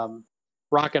more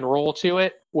rock and roll to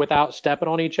it without stepping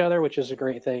on each other, which is a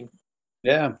great thing.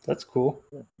 Yeah, that's cool.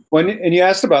 And you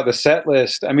asked about the set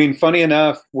list. Funny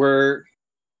enough,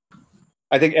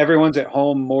 I think everyone's at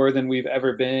home more than we've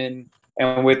ever been.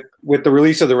 And with the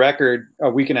release of the record a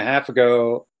week and a half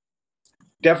ago,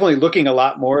 definitely looking a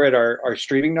lot more at our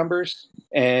streaming numbers.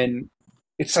 And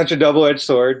it's such a double-edged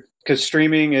sword, because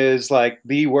streaming is like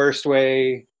the worst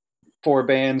way for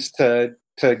bands to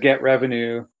get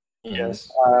revenue.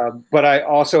 Yes. But I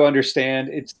also understand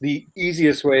it's the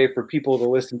easiest way for people to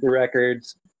listen to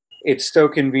records. It's so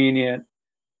convenient.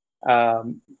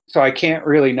 So I can't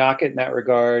really knock it in that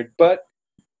regard. But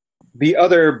the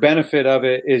other benefit of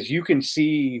it is you can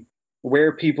see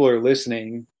where people are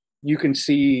listening. You can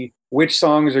see which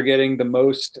songs are getting the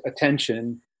most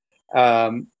attention.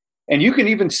 And you can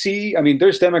even see, I mean,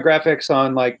 there's demographics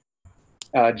on like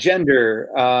gender,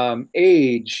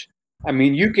 age. I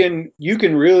mean, you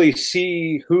can really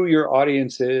see who your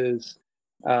audience is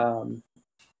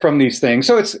from these things.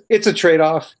 So it's a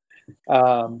trade-off.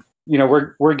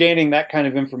 We're gaining that kind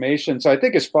of information. So I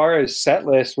think as far as set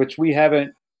lists, which we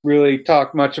haven't really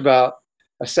talked much about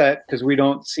a set because we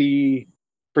don't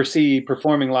foresee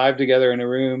performing live together in a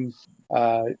room,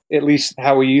 at least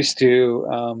how we used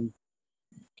to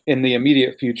in the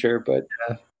immediate future. But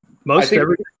most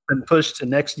everything's been pushed to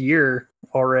next year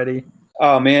already.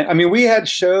 Oh man, I mean, we had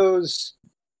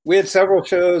several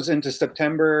shows into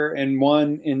September and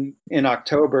one in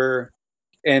October,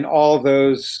 and all of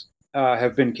those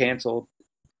have been canceled.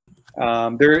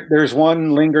 There's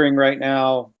one lingering right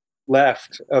now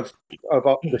left of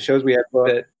all the shows we had,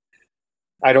 but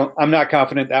I'm not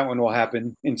confident that one will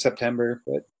happen in September,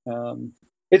 but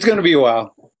it's going to be a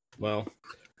while. Well,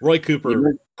 Roy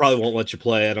Cooper probably won't let you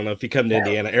play. I don't know if you come to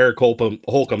Indiana. Eric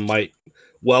Holcomb might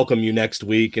welcome you next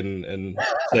week and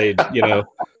say,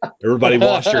 everybody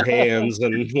wash your hands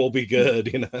and we'll be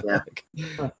good.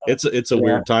 It's a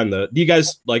weird time though. Do you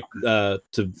guys like to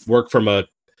work from a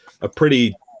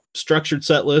pretty structured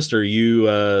set list, or you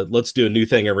let's do a new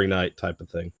thing every night type of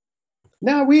thing?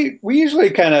 No, we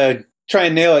usually kind of try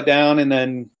and nail it down and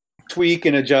then tweak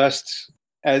and adjust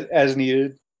as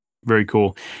needed. Very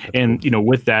cool. And,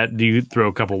 with that, do you throw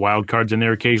a couple wild cards in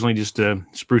there occasionally just to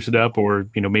spruce it up, or,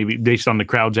 maybe based on the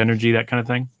crowd's energy, that kind of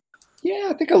thing? Yeah,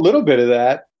 I think a little bit of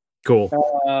that. Cool.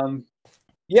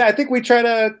 I think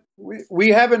we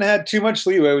haven't had too much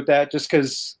leeway with that just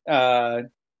because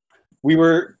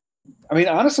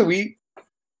honestly,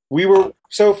 we were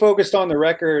so focused on the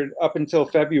record up until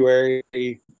February.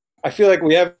 I feel like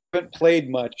we haven't played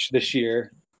much this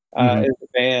year as a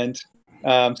band.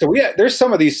 There's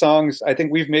some of these songs I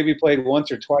think we've maybe played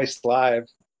once or twice live,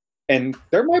 and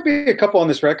there might be a couple on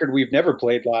this record we've never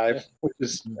played live, which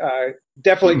is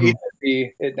definitely easy to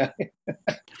be at night.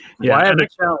 Yeah, I have a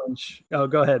challenge. Oh,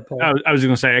 go ahead, Paul. I was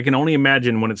going to say, I can only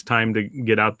imagine when it's time to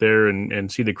get out there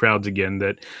and see the crowds again,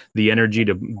 that the energy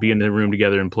to be in the room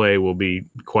together and play will be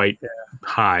quite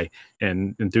high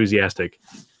and enthusiastic.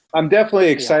 I'm definitely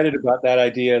excited about that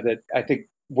idea that I think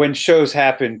when shows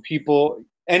happen,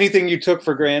 anything you took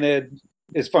for granted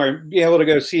as far as being able to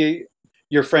go see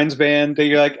your friend's band, that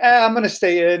you're like, I'm going to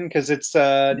stay in because it's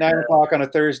 9:00 on a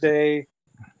Thursday.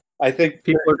 I think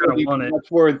people are going to want it.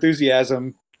 Much more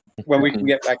enthusiasm when we can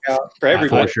get back out for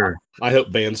everybody. For sure. I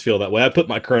hope bands feel that way. I put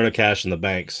my Corona cash in the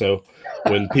bank, so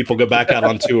when people go back out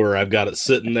on tour, I've got it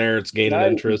sitting there. It's gaining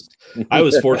interest. I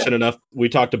was fortunate enough. We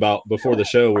talked about before the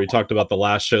show. We talked about the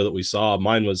last show that we saw.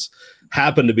 Mine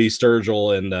happened to be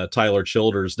Sturgill and Tyler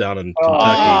Childers down in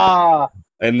Kentucky.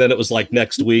 And then it was like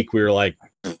next week we were like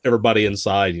everybody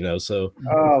inside, So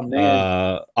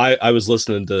I was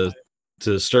listening to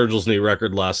Sturgill's new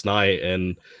record last night,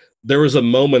 and there was a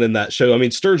moment in that show. I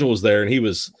mean, Sturgill was there and he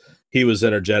was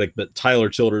energetic, but Tyler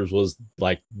Childers was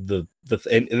like and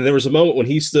there was a moment when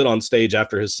he stood on stage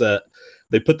after his set.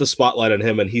 They put the spotlight on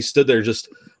him and he stood there just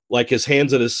like his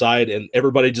hands at his side, and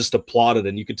everybody just applauded,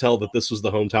 and you could tell that this was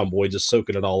the hometown boy just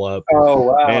soaking it all up. Oh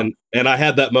wow. And I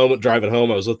had that moment driving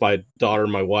home. I was with my daughter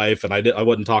and my wife, and I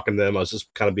wasn't talking to them. I was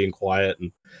just kind of being quiet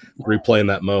and replaying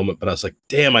that moment. But I was like,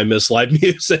 damn, I miss live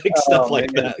music, stuff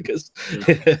like that, because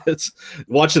it's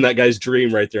watching that guy's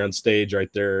dream right there on stage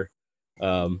right there.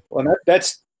 Well,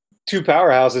 that's two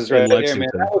powerhouses right there, man.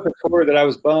 That was a tour that I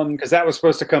was bummed because that was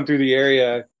supposed to come through the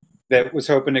area that was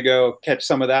hoping to go catch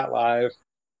some of that live.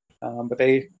 But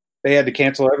they had to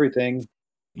cancel everything.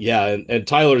 Yeah, and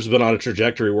Tyler's been on a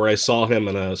trajectory where I saw him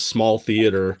in a small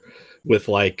theater with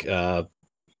like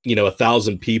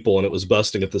 1,000 people, and it was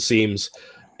busting at the seams.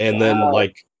 And then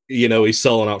he's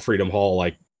selling out Freedom Hall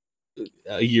like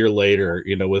a year later,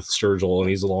 with Sturgill, and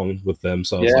he's along with them.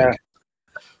 So I was like,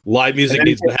 live music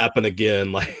needs to happen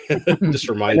again. Like, just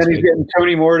reminds me. And then he's getting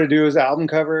Tony Moore to do his album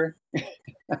cover.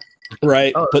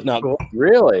 Right, putting out. Cool.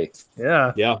 Really?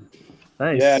 Yeah.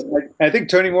 Nice. Yeah, I think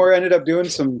Tony Moore ended up doing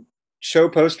some show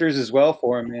posters as well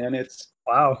for him, man. It's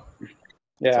wow.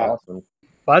 Yeah. That's awesome.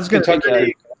 Well,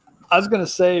 I was gonna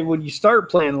say when you start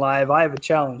playing live, I have a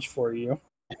challenge for you.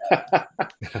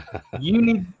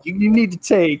 You need to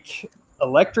take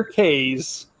electric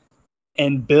haze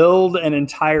and build an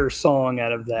entire song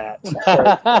out of that.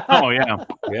 Oh yeah,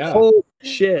 Yeah. Holy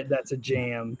shit, that's a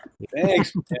jam.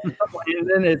 Thanks. And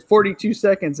then at 42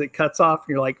 seconds, it cuts off, and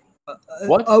you're like,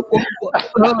 What? So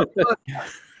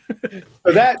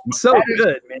that so that is-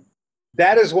 good, man.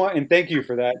 That is one, and thank you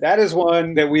for that. That is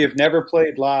one that we have never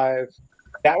played live.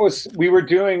 We were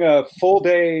doing a full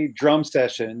day drum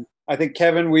session. I think,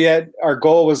 Kevin, our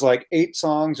goal was like 8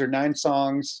 songs or 9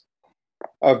 songs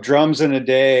of drums in a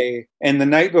day. And the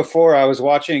night before, I was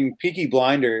watching Peaky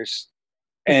Blinders,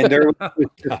 and there was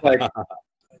this like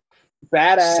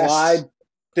badass slide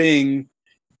thing.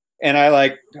 And I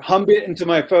like hummed it into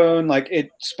my phone. Like it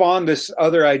spawned this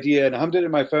other idea, and I hummed it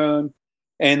in my phone.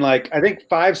 And like, I think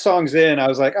 5 songs in, I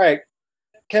was like, all right,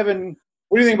 Kevin,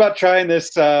 what do you think about trying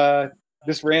this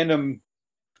this random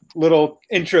little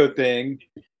intro thing?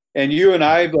 And you and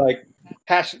I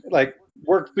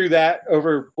worked through that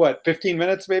over 15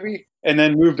 minutes maybe, and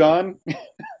then moved on.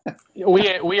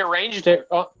 We arranged it.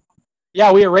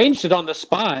 We arranged it on the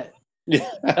spot.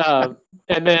 Yeah.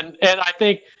 And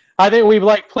I think we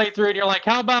like played through it. And you're like,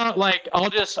 how about like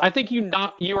I think you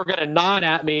were gonna nod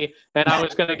at me, and I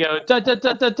was gonna go da, da,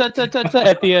 da, da, da, da, da, da,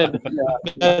 at the end.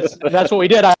 That's what we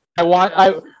did.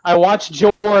 I watched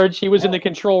George. He was in the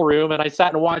control room, and I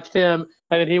sat and watched him.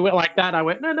 And then he went like that. And I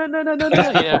went no.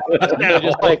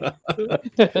 Just like.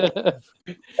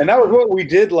 And that was what we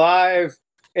did live.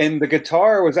 And the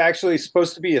guitar was actually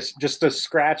supposed to be just a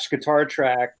scratch guitar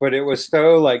track, but it was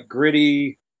so like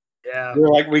gritty. Yeah. We're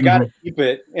like, we got to keep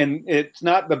it, and it's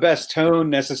not the best tone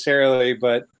necessarily,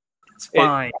 but it's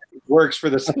fine. It works for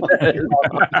the song.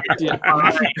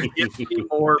 Give me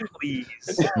more, please.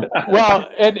 Well,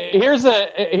 and here's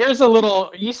a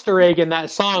little Easter egg in that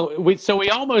song. We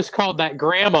almost called that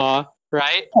Grandma,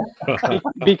 right?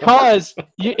 Because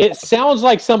it sounds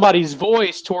like somebody's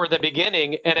voice toward the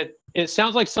beginning, and it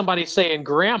sounds like somebody saying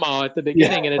grandma at the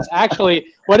beginning, and it's actually,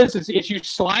 what is this? It's you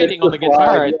sliding on the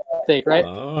guitar, I think, right?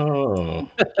 Oh.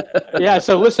 Yeah,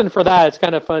 so listen for that. It's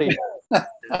kind of funny.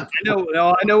 I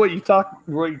know what you're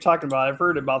talking about. I've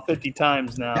heard it about 50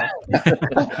 times now.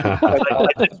 I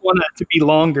just want it to be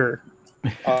longer.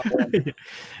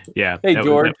 Yeah. Hey, that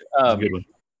George, was a good one.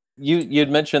 you'd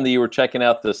mentioned that you were checking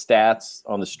out the stats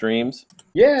on the streams.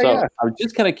 Yeah, So yeah. I was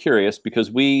just kind of curious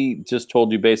because we just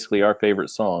told you basically our favorite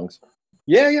songs.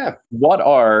 Yeah. What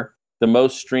are the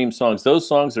most streamed songs? Those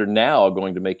songs are now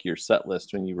going to make your set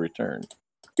list when you return.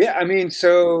 Yeah, I mean,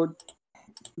 so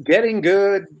Getting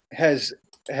Good has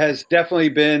definitely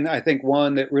been, I think,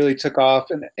 one that really took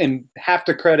off, and have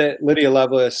to credit Lydia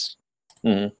Lovelace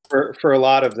for a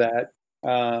lot of that,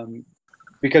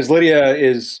 because Lydia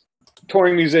is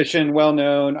touring musician, well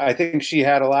known. I think she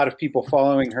had a lot of people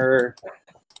following her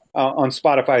on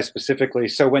Spotify specifically.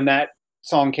 So when that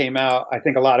song came out, I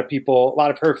think a lot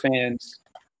of her fans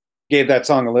gave that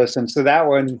song a listen. So that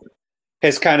one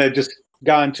has kind of just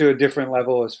gone to a different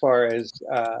level as far as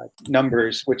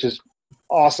numbers, which is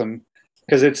awesome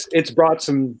because it's brought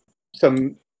some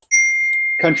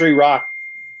country rock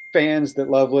fans that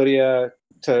love Lydia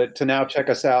to now check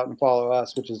us out and follow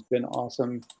us, which has been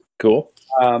awesome. Cool.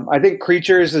 I think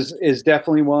Creatures is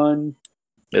definitely one.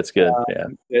 It's good.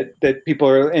 That people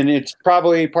are, and it's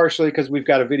probably partially because we've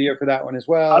got a video for that one as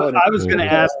well. I was going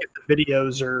to ask if the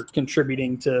videos are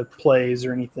contributing to plays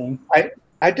or anything.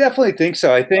 I definitely think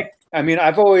so.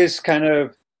 I've always kind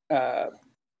of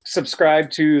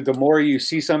subscribed to the more you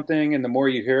see something and the more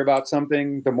you hear about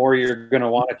something, the more you're going to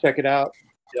want to check it out.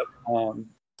 Yep.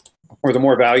 Or the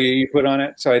more value you put on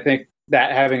it. So I think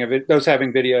that having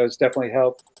videos definitely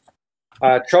help.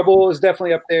 Trouble is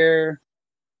definitely up there.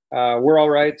 We're All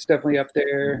Right's definitely up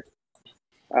there.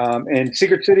 And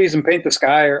Secret Cities and Paint the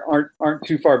Sky aren't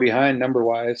too far behind number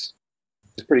wise.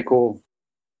 It's pretty cool.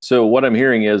 So what I'm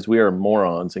hearing is we are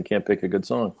morons and can't pick a good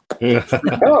song. No,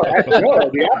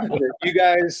 the opposite. You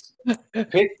guys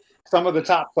pick some of the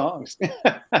top songs.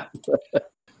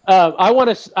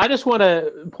 I just want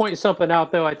to point something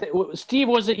out though. I think Steve,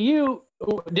 was it you?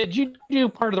 Did you do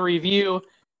part of the review?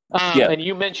 Yeah. And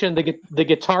you mentioned the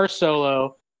guitar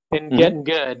solo in Getting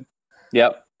Good.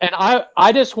 Yep. And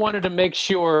I just wanted to make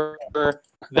sure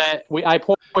that I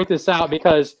point this out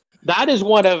because that is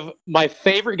one of my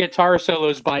favorite guitar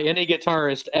solos by any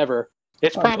guitarist ever.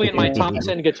 It's probably in my top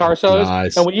 10 guitar solos.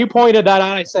 Nice. And when you pointed that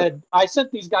out, I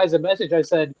sent these guys a message. I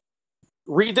said,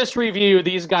 read this review.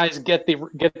 These guys get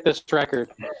this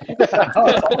record.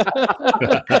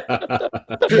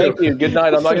 Thank you. Good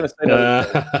night. I'm not going to say no.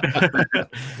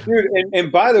 Dude,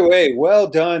 and by the way, well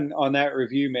done on that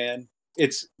review, man.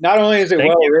 It's not only is it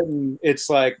written, it's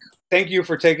like, thank you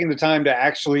for taking the time to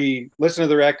actually listen to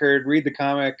the record, read the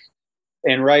comic,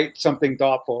 and write something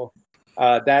thoughtful.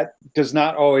 That does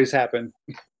not always happen.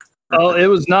 Oh, it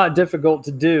was not difficult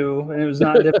to do, and it was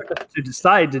not difficult to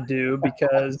decide to do,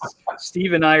 because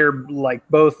Steve and I are like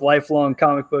both lifelong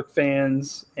comic book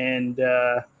fans, and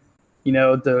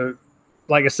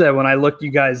like I said, when I looked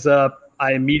you guys up,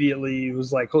 I immediately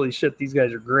was like, "Holy shit, these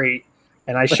guys are great!"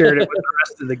 And I shared it with the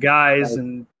rest of the guys,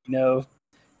 and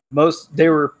they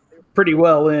were pretty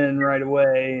well in right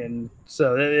away, and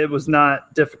so it was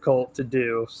not difficult to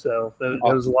do. So it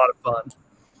was a lot of fun.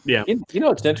 Yeah.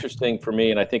 What's interesting for me,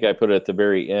 and I think I put it at the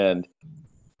very end,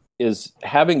 is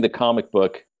having the comic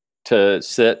book to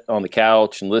sit on the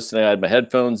couch and listen. I had my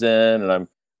headphones in and I'm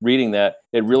reading that.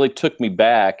 It really took me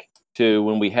back to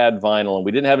when we had vinyl and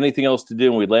we didn't have anything else to do,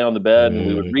 and we'd lay on the bed and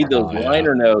we would read those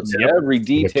liner notes, every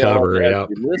detail cover, as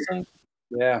we listened.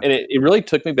 Yeah. And it really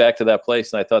took me back to that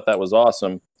place, and I thought that was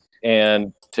awesome.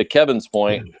 And to Kevin's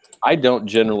point, I don't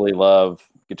generally love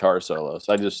guitar solos.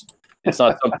 It's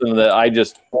not something that I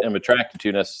just am attracted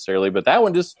to necessarily, but that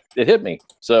one it hit me.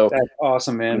 So that's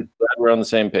awesome, man. I'm glad we're on the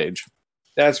same page.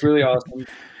 That's really awesome.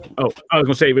 Oh, I was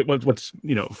gonna say, what's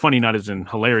funny, not as in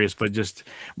hilarious, but just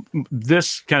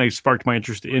this kind of sparked my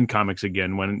interest in comics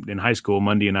again. When in high school,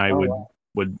 Mundy and I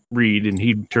would read, and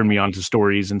he'd turn me on to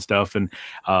stories and stuff. And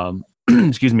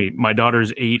excuse me, my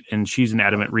daughter's 8 and she's an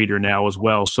adamant reader now as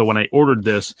well. So when I ordered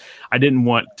this, I didn't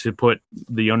want to put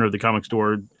the owner of the comic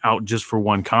store out just for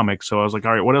one comic. So I was like,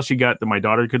 all right, what else you got that my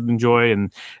daughter could enjoy?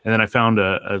 And then I found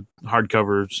a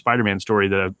hardcover Spider-Man story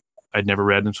that I'd never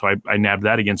read, and so I nabbed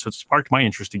that again. So it sparked my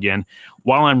interest again.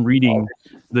 While I'm reading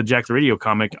the Jack the Radio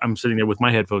comic, I'm sitting there with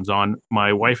my headphones on.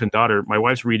 My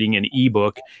wife's reading an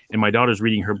ebook, and my daughter's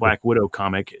reading her Black Widow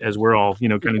comic, as we're all,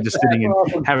 kind of just sitting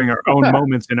and having our own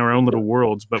moments in our own little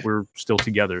worlds, but we're still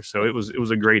together. So it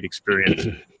was a great experience.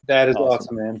 That is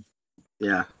awesome, man.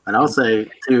 Yeah, and I'll say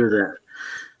too that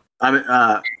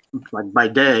I'm like by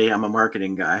day I'm a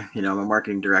marketing guy. I'm a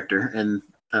marketing director, and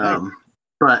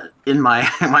but in my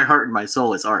heart and my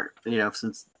soul is art.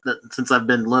 Since I've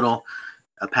been little,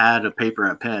 a pad, a paper,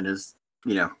 and a pen is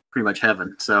pretty much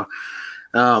heaven. So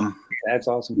that's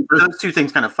awesome. Those two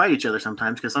things kind of fight each other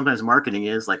sometimes, because sometimes marketing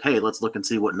is like, hey, let's look and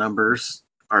see what numbers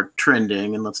are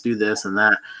trending and let's do this and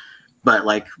that. But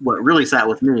like what really sat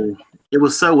with me, it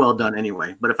was so well done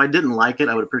anyway. But if I didn't like it,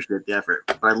 I would appreciate the effort.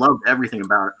 But I loved everything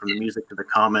about it, from the music to the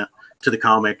comic to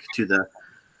the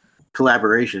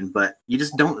collaboration. But you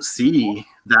just don't see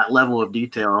that level of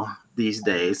detail these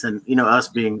days. And us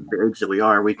being the age that we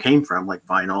are, we came from like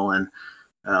vinyl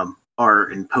and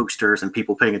art and posters and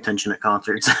people paying attention at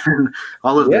concerts and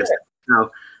all of this.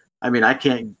 So I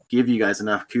can't give you guys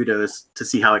enough kudos to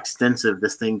see how extensive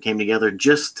this thing came together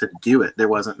just to do it. There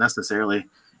wasn't necessarily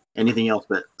anything else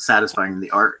but satisfying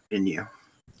the art in you.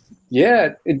 Yeah,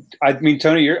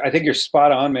 Tony, I think you're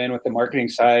spot on, man, with the marketing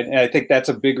side. And I think that's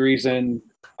a big reason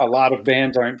a lot of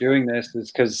bands aren't doing this,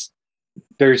 is because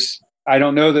I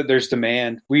don't know that there's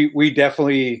demand. We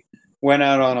definitely went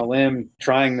out on a limb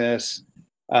trying this.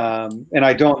 And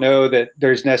I don't know that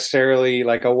there's necessarily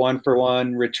like a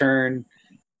 1-for-1 return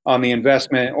on the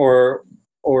investment or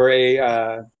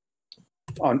a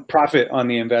on profit on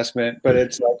the investment, but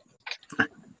it's like,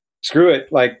 screw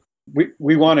it. Like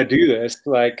we want to do this.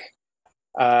 Like,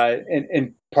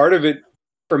 and part of it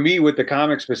for me with the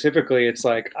comic specifically, it's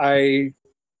like,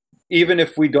 even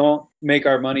if we don't make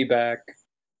our money back,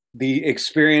 the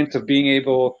experience of being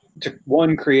able to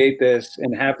create this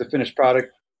and have the finished product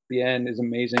at the end is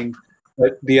amazing.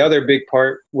 But the other big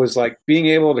part was like being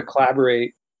able to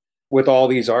collaborate with all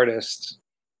these artists,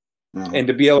 and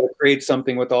to be able to create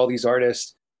something with all these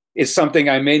artists is something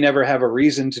I may never have a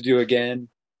reason to do again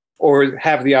or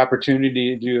have the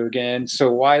opportunity to do again. So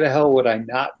why the hell would I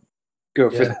not go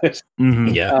for this?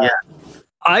 Mm-hmm.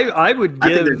 I would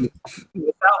give,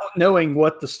 without knowing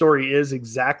what the story is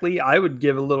exactly, I would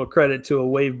give a little credit to A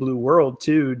Wave Blue World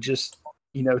too, just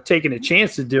taking a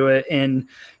chance to do it and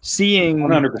seeing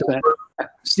 100%.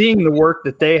 Seeing the work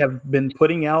that they have been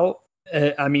putting out.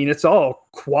 It's all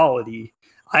quality.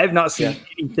 I have not seen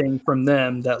anything from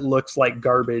them that looks like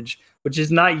garbage, which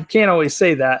is not, you can't always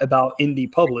say that about indie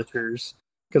publishers,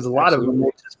 because a lot of them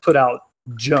will just put out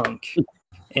junk.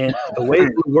 And The Wave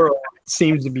Blue World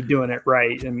seems to be doing it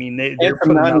right. They're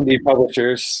from non-indie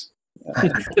publishers. I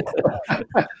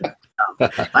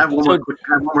have one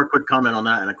more quick comment on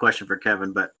that and a question for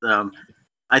Kevin. But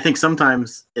I think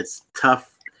sometimes it's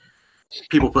tough.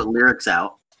 People put lyrics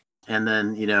out, and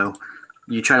then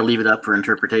you try to leave it up for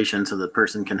interpretation so the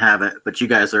person can have it. But you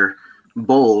guys are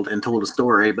bold and told a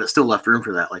story, but still left room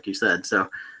for that, like you said. So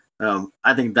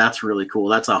I think that's really cool.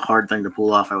 That's a hard thing to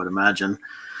pull off, I would imagine.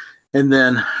 And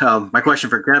then my question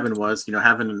for Kevin was,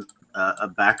 having a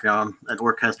background, an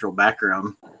orchestral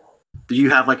background, do you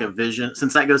have like a vision,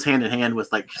 since that goes hand in hand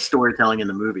with like storytelling in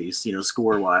the movies,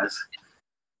 score wise?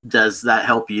 Does that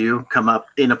help you come up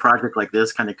in a project like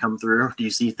this, kind of come through? Do you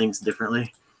see things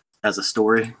differently as a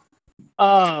story?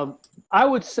 I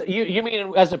would say, you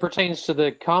mean as it pertains to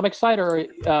the comic side or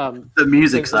the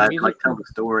music side, like tell the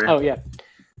story? Oh yeah.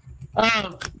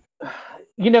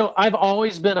 I've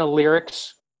always been a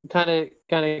lyrics kind of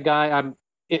guy. I'm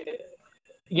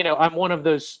one of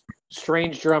those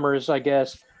strange drummers, I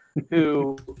guess,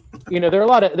 who, there are a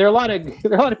lot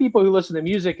of people who listen to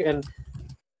music and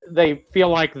they feel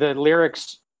like the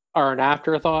lyrics are an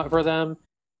afterthought for them.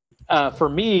 For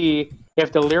me,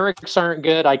 if the lyrics aren't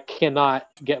good, I cannot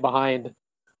get behind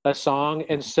a song.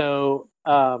 And so,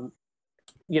 I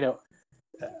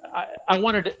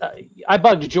wanted to, I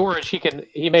bugged George.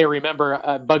 He may remember,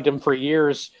 I bugged him for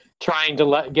years trying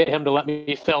to get him to let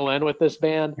me fill in with this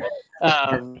band.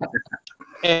 And,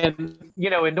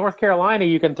 in North Carolina,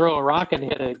 you can throw a rock and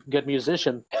hit a good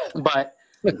musician, but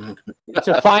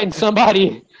to find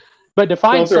somebody who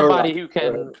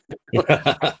can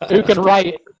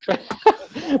write,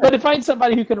 but to find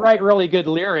somebody who can write really good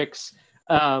lyrics,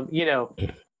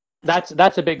 that's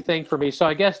a big thing for me. So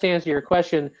I guess to answer your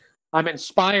question, I'm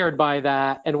inspired by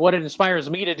that. And what it inspires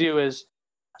me to do is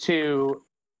to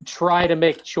try to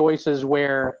make choices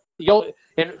where you'll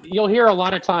hear a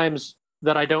lot of times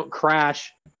that I don't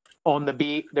crash on the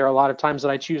beat. There are a lot of times that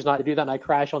I choose not to do that and I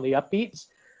crash on the upbeats.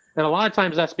 And a lot of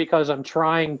times that's because I'm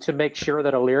trying to make sure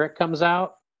that a lyric comes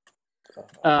out.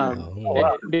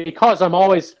 Because I'm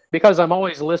always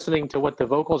listening to what the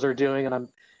vocals are doing, and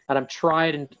I'm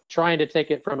trying to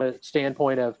take it from a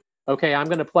standpoint of, okay, I'm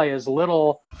going to play as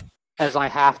little as I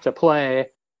have to play.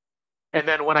 And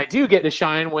then when I do get to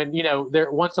shine, when,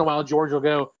 there once in a while George will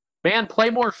go, man, play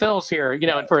more fills here,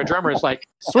 and for a drummer it's like,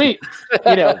 sweet,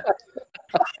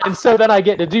 and so then I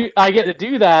get to do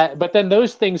that, but then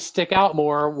those things stick out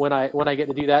more when I get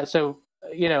to do that. So,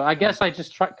 I guess I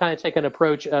just kind of take an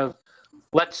approach of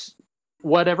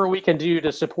whatever we can do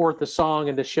to support the song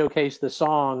and to showcase the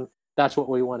song, that's what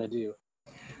we want to do.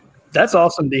 That's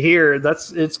awesome to hear.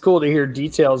 It's cool to hear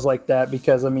details like that,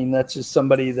 because that's just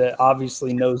somebody that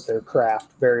obviously knows their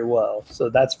craft very well. So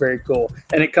that's very cool.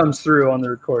 And it comes through on the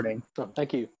recording. Oh,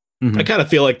 thank you. Mm-hmm. I kind of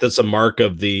feel like that's a mark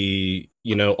of the,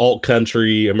 alt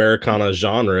country Americana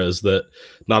genre, is that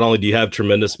not only do you have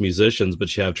tremendous musicians,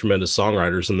 but you have tremendous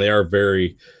songwriters, and they are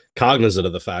very cognizant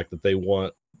of the fact that they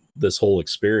want this whole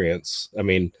experience.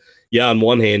 On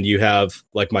one hand, you have,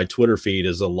 like, my Twitter feed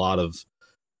is a lot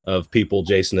of people,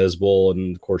 Jason Isbell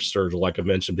and of course Sturgill, like I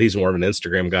mentioned, but he's more of an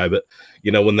Instagram guy. But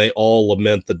when they all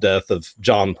lament the death of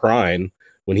John Prine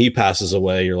when he passes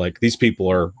away, you're like, these people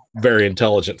are very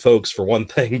intelligent folks, for one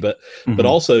thing, but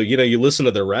also you listen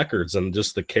to their records and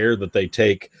just the care that they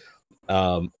take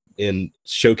in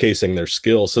showcasing their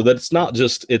skill, so that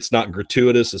it's not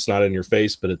gratuitous, it's not in your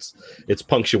face, but it's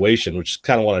punctuation, which is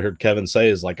kind of what I heard Kevin say,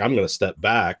 is like, I'm going to step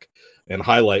back and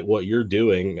highlight what you're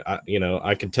doing.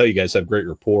 I can tell you guys have great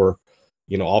rapport,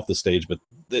 off the stage, but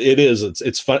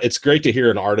it's fun. It's great to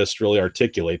hear an artist really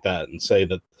articulate that and say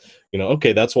that,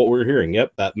 okay, that's what we're hearing.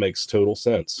 Yep. That makes total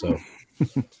sense. So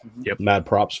yep. Mad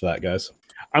props for that, guys.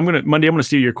 Monday, I'm going to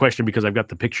steal your question because I've got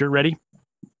the picture ready.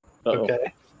 Uh-oh.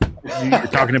 Okay. You're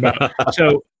talking about.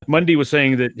 So Monday was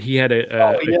saying that he had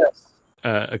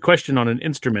a question on an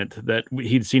instrument that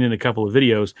he'd seen in a couple of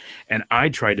videos, and I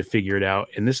tried to figure it out,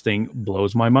 and this thing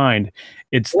blows my mind.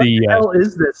 It's what the hell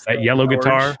is this? That yellow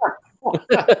guitar.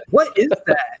 What is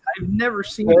that? I've never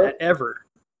seen that ever.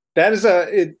 That is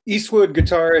a Eastwood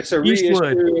guitar. It's a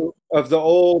reissue of the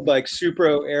old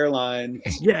Supro Airline.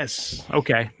 Yes.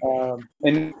 Okay.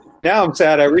 And now I'm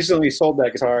sad. I recently sold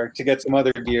that guitar to get some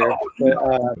other gear.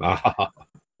 But,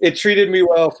 it treated me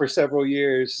well for several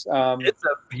years. It's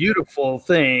a beautiful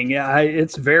thing. Yeah,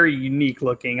 it's very unique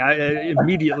looking. I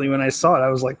immediately when I saw it, I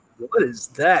was like, "What is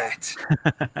that?"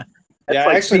 Yeah,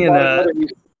 I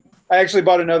actually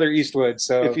bought another Eastwood.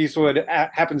 So if Eastwood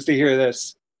happens to hear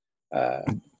this,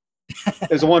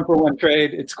 there's a 1-for-1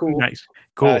 trade. It's cool. Nice.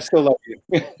 Cool. I still love you.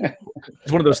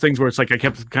 It's one of those things where it's like I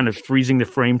kept kind of freezing the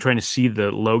frame trying to see the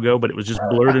logo, but it was just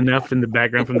blurred enough in the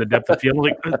background from the depth of field.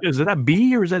 Like, is it a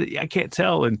B or is that I can't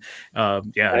tell. And so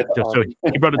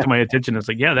he brought it to my attention. It's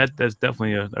like, yeah, that's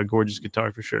definitely a gorgeous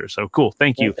guitar for sure. So cool.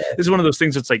 Thank you. This is one of those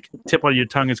things that's like tip on your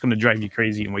tongue. It's going to drive you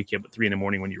crazy and wake you up at 3 a.m.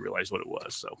 when you realize what it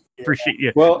was. So appreciate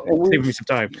you saving me some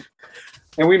time.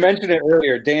 And we mentioned it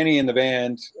earlier, Danny in the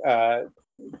band,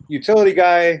 utility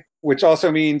guy, which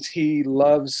also means he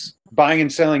loves buying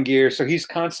and selling gear. So he's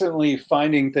constantly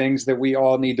finding things that we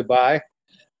all need to buy.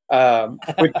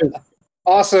 which is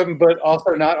awesome, but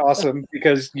also not awesome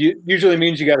because usually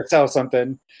means you got to sell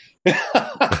something.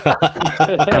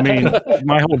 I mean,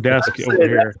 my whole desk over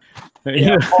here.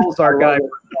 Yeah, Paul's our guy.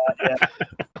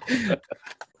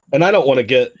 And I don't want to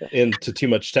get into too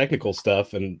much technical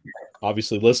stuff, and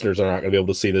obviously listeners are not going to be able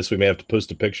to see this. We may have to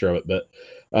post a picture of it, but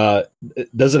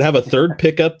does it have a third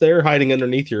pickup there hiding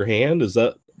underneath your hand? Is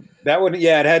that one?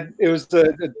 Yeah, it was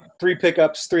the 3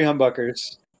 pickups, 3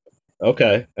 humbuckers.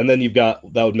 Okay, and then you've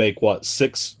got, that would make what,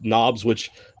 6 knobs, which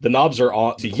the knobs are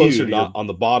on to you, not on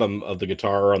the bottom of the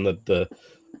guitar or on the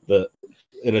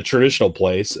in a traditional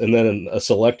place, and then a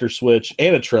selector switch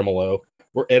and a tremolo,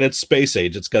 and it's space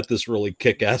age. It's got this really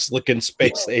kick-ass looking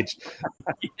space age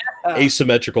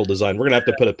asymmetrical design. We're gonna have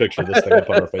to put a picture of this thing up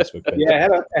on our Facebook page. Yeah,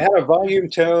 it had a volume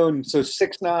tone, so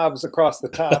 6 knobs across the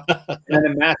top, and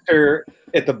a master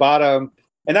at the bottom.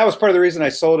 And that was part of the reason I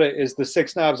sold it, is the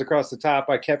 6 knobs across the top.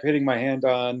 I kept hitting my hand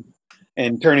on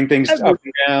and turning things up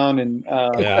and down, and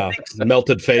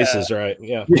melted faces, right?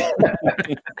 Yeah.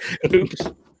 Oops.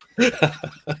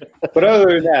 But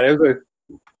other than that, it was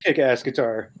a kick-ass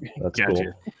guitar. That's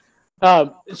Gotcha.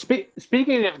 cool.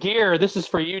 Speaking of gear, this is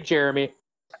for you, Jeremy.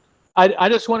 I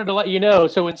just wanted to let you know.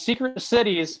 So in Secret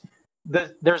Cities,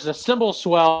 there's a cymbal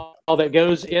swell that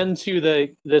goes into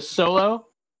the solo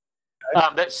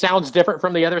that sounds different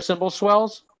from the other cymbal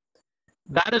swells.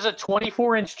 That is a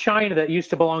 24-inch china that used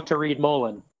to belong to Reed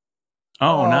Mullen.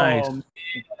 Oh, nice.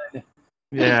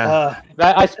 Yeah.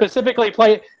 I specifically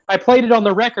played it on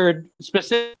the record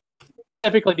specifically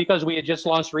because we had just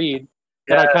lost Reed,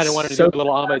 and I kind of wanted to do a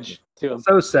little homage to him.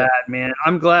 So sad, man.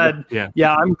 I'm glad.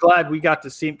 Yeah. I'm glad we got to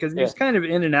see him because he was kind of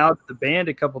in and out of the band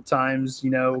a couple times.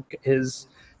 His,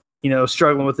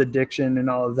 struggling with addiction and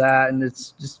all of that, and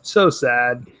it's just so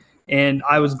sad. And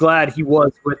I was glad he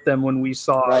was with them when we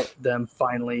saw them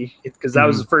finally, because that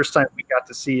was the first time we got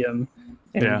to see him.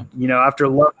 And, after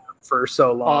loving him for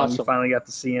so long, we finally got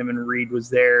to see him, and Reed was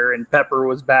there, and Pepper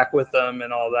was back with them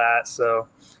and all that. So,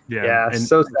 and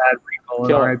so sad, Reed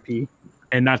Mullen, R.I.P.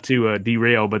 And not to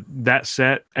derail, but that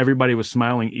set, everybody was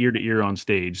smiling ear to ear on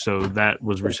stage. So that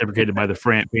was reciprocated by the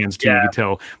fans too. You could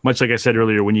tell, much like I said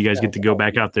earlier, when you guys get to go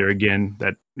back out there again,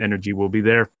 that energy will be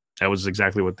there. That was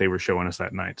exactly what they were showing us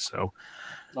that night. So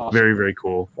very, very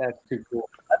cool. That's too cool.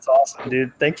 That's awesome,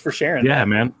 dude. Thanks for sharing. Yeah,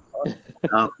 man.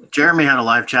 Jeremy had a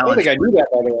live I challenge. don't think I knew that,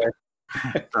 by the way.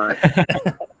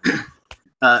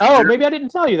 Sorry. Maybe I didn't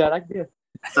tell you that. I did.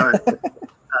 Sorry.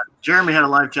 Jeremy had a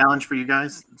live challenge for you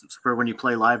guys for when you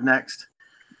play live next.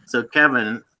 So,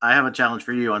 Kevin, I have a challenge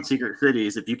for you on Secret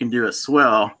Cities. If you can do a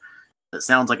swell that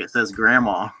sounds like it says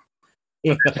grandma.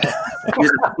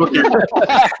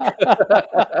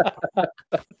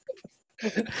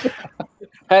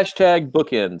 Hashtag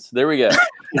bookends. There we go.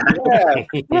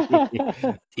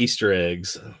 Yeah. Easter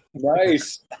eggs.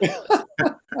 Nice.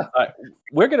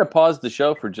 We're going to pause the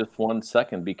show for just 1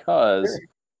 second because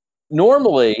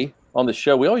normally on the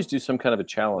show, we always do some kind of a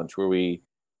challenge where we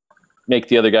make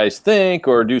the other guys think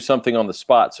or do something on the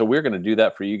spot. So we're going to do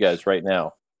that for you guys right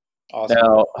now. Awesome.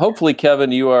 Now, hopefully,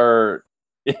 Kevin, you are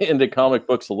into comic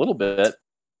books a little bit.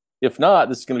 If not,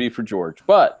 this is going to be for George.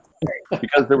 But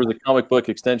because there was a comic book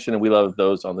extension and we love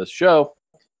those on this show,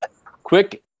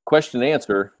 quick question and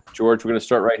answer. George, we're going to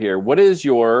start right here. What is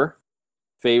your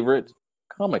favorite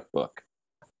comic book?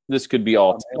 This could be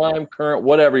all time, current,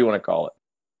 whatever you want to call it.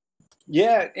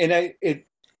 Yeah, and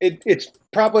it's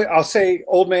probably, I'll say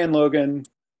Old Man Logan,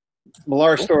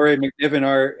 Millar story, McNiven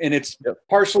art, and it's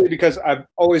partially because I've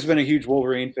always been a huge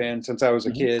Wolverine fan since I was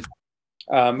a kid.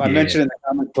 I mentioned in the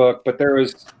comic book, but there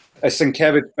was a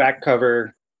Sienkiewicz back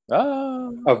cover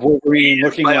of Wolverine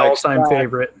looking my like all-time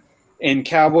favorite in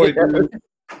cowboy boots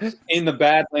in the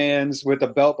Badlands with a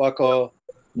belt buckle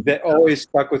that always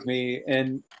stuck with me.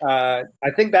 And I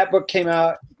think that book came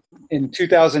out in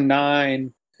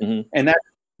 2009, and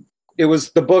it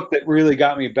was the book that really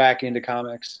got me back into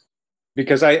comics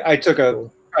because I took a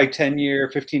 10-year,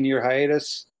 15-year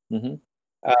hiatus.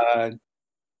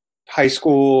 High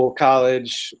school,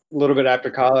 college, a little bit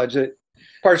after college,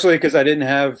 partially because I didn't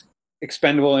have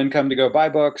expendable income to go buy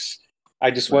books. I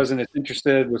just wasn't as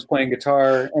interested, was playing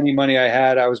guitar. Any money I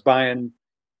had, I was buying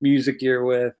music gear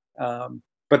with.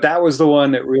 But that was the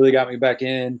one that really got me back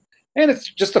in. And it's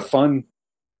just a fun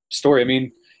story. I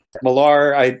mean,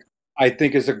 Millar, I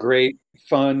think is a great,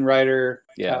 fun writer.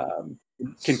 Yeah.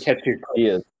 Can catch you. He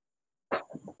is.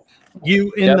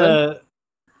 You in the...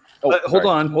 hold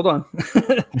on.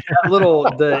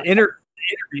 The interview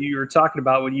you were talking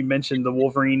about when you mentioned the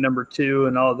Wolverine #2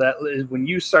 and all that, when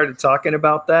you started talking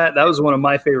about that was one of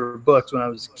my favorite books when I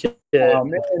was a kid. Oh,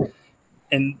 man.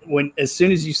 And as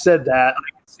soon as you said that,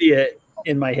 I could see it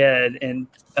in my head. And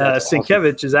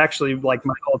Sienkiewicz is actually like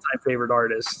my all-time favorite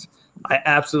artist. I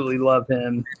absolutely love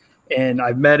him. And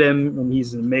I've met him, and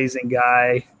he's an amazing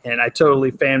guy. And I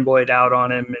totally fanboyed out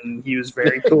on him, and he was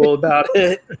very cool about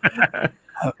it.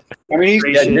 I mean,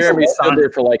 Jeremy stood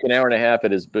there for like an hour and a half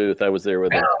at his booth. I was there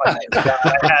with him. I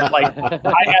had like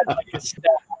a stack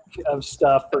of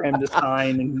stuff for him to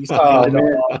sign, and he signed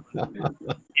it all.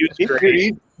 He was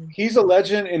great. He's a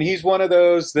legend, and he's one of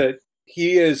those that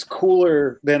he is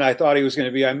cooler than I thought he was going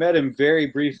to be. I met him very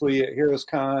briefly at Heroes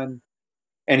Con,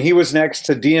 and he was next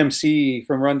to DMC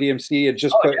from Run DMC. Had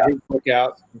just put his book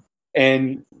out,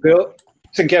 and Bill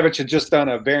Sienkiewicz had just done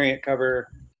a variant cover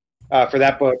for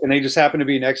that book, and they just happened to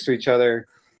be next to each other.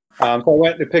 So I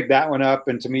went to pick that one up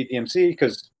and to meet DMC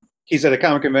because he's at a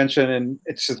comic convention, and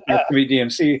it's just nice to meet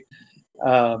DMC.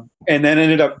 And then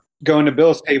ended up going to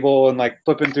Bill's table and like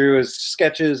flipping through his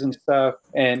sketches and stuff,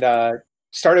 and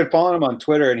started following him on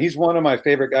Twitter. And he's one of my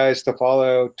favorite guys to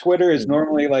follow. Twitter is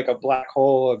normally like a black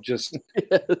hole of just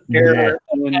terror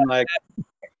and like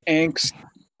angst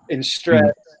and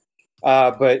stress.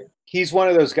 But he's one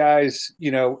of those guys,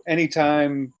 you know,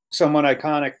 anytime someone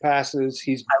iconic passes,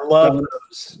 I love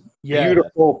those.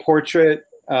 Beautiful portrait.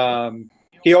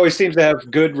 He always seems to have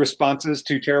good responses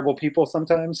to terrible people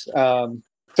sometimes.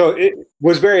 So it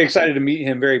was very excited to meet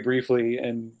him very briefly,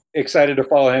 and excited to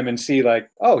follow him and see like,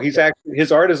 oh, he's actually, his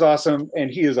art is awesome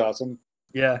and he is awesome.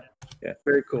 Yeah.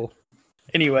 Very cool.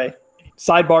 Anyway,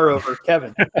 sidebar over.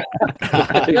 Kevin.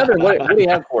 Kevin, what do you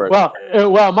have for us?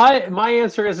 Well, my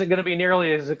answer isn't going to be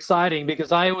nearly as exciting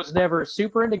because I was never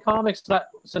super into comics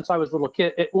since I was a little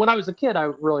kid. When I was a kid, I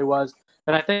really was,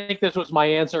 and I think this was my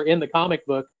answer in the comic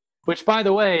book. Which, by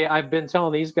the way, I've been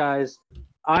telling these guys,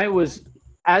 I was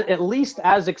at least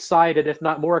as excited, if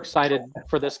not more excited,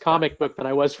 for this comic book than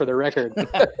I was for the record,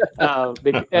 because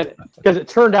it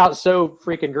turned out so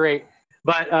freaking great.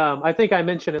 But I think I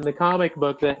mentioned in the comic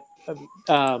book that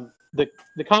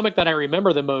the comic that I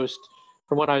remember the most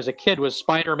from when I was a kid was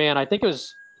Spider-Man. I think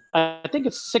it's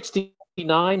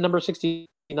 69, number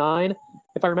 69,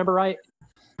 if I remember right.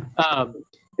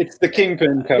 It's the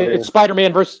Kingpin cover. It's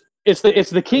Spider-Man versus. It's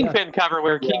the Kingpin cover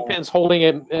where Kingpin's holding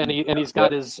him and he's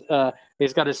got his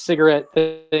cigarette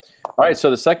thing. All right, so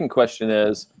the second question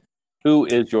is, who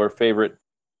is your favorite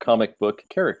comic book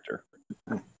character?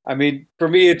 I mean, for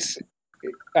me,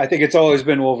 I think it's always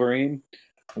been Wolverine.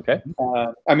 Okay.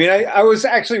 I mean, I was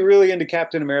actually really into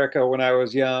Captain America when I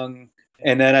was young,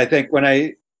 and then I think when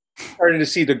I started to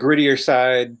see the grittier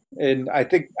side, and I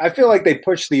feel like they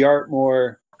pushed the art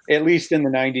more, at least in the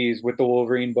 90s, with the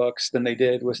Wolverine books than they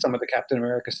did with some of the Captain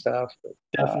America stuff. But,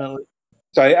 definitely.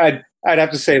 So I'd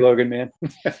have to say Logan, man.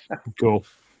 Cool.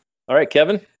 All right,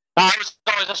 Kevin. I was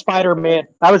always a Spider-Man.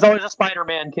 I was always a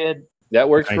Spider-Man kid. That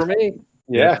works for me.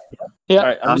 Yeah. Yeah. All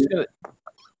right,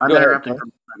 I'm interrupting for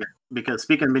a second because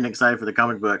speaking of being excited for the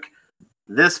comic book,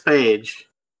 this page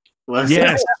was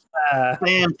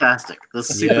fantastic.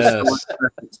 This is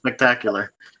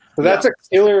spectacular. So that's a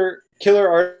killer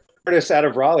artist out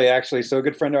of Raleigh, actually. So a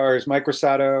good friend of ours, Mike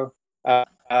Rosato,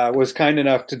 was kind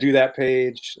enough to do that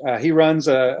page. He runs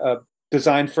a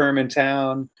design firm in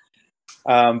town,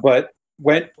 but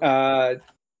went to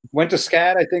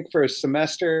SCAD, I think, for a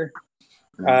semester,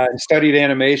 and studied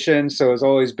animation. So has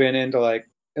always been into like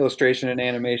illustration and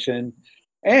animation.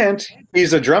 And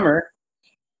he's a drummer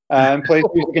and plays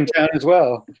music in town as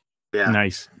well. Yeah,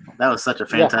 nice. That was such a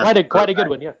fantastic. Quite a good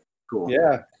one. Yeah. Cool.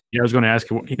 Yeah. Yeah, I was going to ask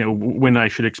you, when I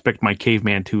should expect my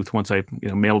caveman tooth once I,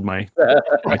 mailed my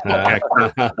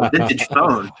vintage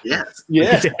phone. Yes.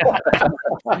 Yeah.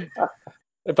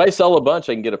 If I sell a bunch,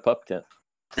 I can get a pup tent.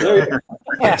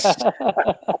 Yes.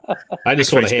 I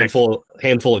just want a handful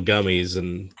of gummies,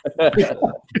 and I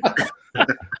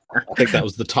think that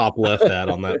was the top left ad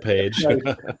on that page.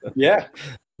 Yeah.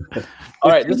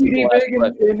 All right. This is CBD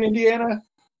big in Indiana.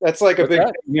 That's like a big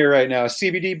thing here right now.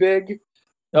 CBD big.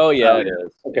 Oh yeah, it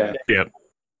is. Okay. Yeah,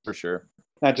 for sure.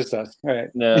 Not just us. All right.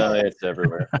 No, it's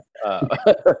everywhere.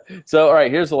 So, all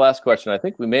right, here's the last question. I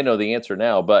think we may know the answer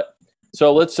now, but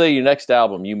so let's say your next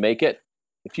album, you make it.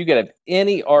 If you could have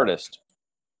any artist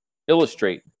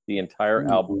illustrate the entire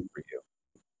album for you,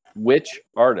 which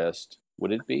artist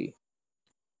would it be?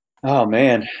 Oh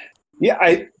man, yeah.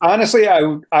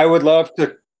 I would love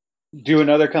to do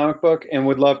another comic book and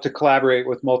would love to collaborate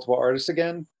with multiple artists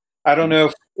again. I don't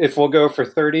know if we'll go for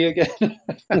 30 again,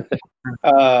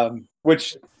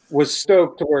 which was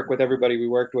stoked to work with everybody we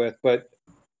worked with. But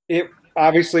it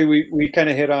obviously we kind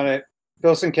of hit on it.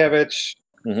 Bill Sienkiewicz,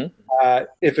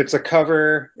 if it's a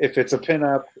cover, if it's a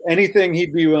pinup, anything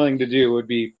he'd be willing to do would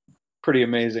be pretty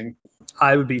amazing.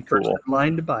 I would be first Cool. in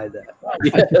line to buy that.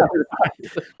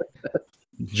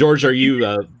 George, are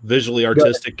you visually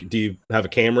artistic? Do you have a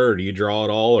camera, or do you draw at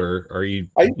all, or are you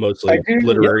mostly I do,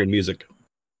 literary and music?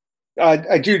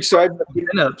 I do. So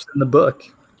Pinups in the book.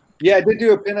 yeah, I did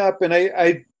do a pinup, and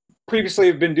I previously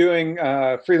have been doing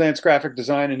freelance graphic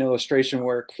design and illustration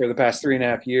work for the past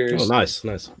 3.5 years. Oh, nice.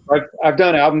 I've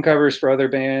done album covers for other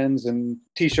bands and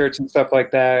T-shirts and stuff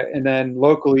like that, and then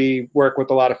locally work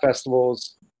with a lot of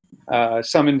festivals,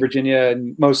 some in Virginia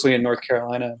and mostly in North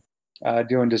Carolina,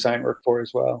 doing design work for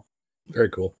as well. Very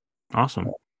cool.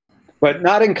 Awesome. But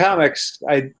not in comics.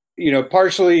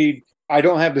 Partially I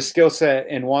don't have the skill set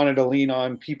and wanted to lean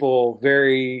on people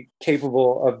very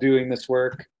capable of doing this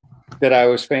work that I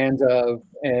was fans of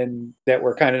and that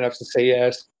were kind enough to say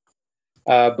yes,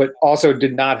 but also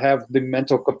did not have the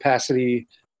mental capacity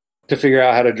to figure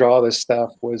out how to draw this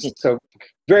stuff. So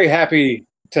very happy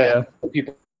to have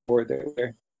people were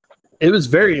there. It was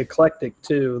very eclectic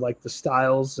too, like the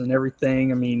styles and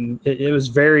everything. I mean, it was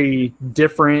very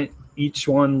different. Each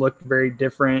one looked very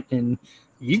different, and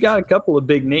you got a couple of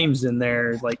big names in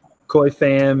there, like Koi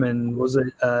Fam and was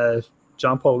it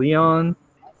John Paul Leon?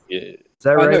 Yeah. Is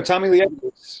that right? No, Tommy Lee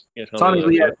Edwards. Yeah, Tommy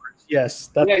Lee Edwards.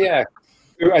 Yes. Yeah.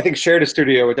 I think shared a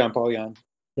studio with John Paul Leon.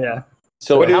 Yeah.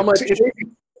 So how much? I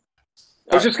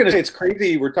was just going to say, it's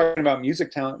crazy. We're talking about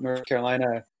music talent in North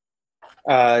Carolina.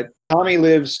 Tommy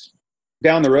lives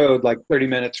down the road, like 30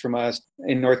 minutes from us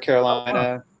in North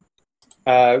Carolina.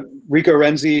 Rico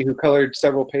Renzi, who colored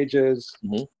several pages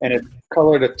and it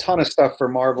colored a ton of stuff for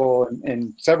Marvel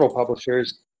and several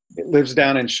publishers. It lives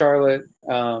down in Charlotte.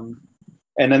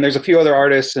 And then there's a few other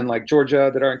artists in like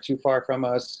Georgia that aren't too far from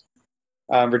us.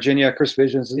 Virginia, Chris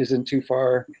Visions isn't too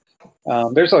far.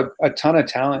 There's a ton of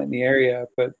talent in the area,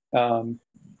 but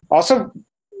also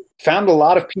found a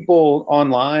lot of people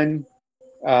online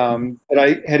that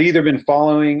I had either been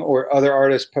following or other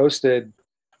artists posted.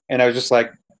 And I was just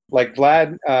like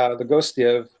Vlad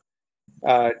Lagostiev,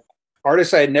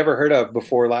 artists I had never heard of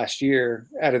before last year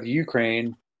out of the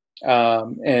Ukraine.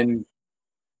 And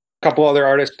a couple other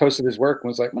artists posted his work and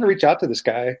was like, I'm going to reach out to this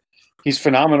guy. He's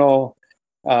phenomenal.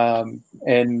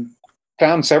 And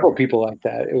found several people like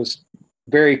that. It was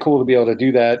very cool to be able to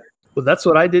do that. Well, that's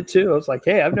what I did too. I was like,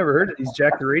 hey, I've never heard of these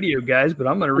Jack the Radio guys, but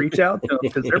I'm going to reach out to them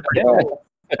because they're pretty cool.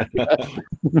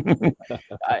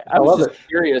 I was just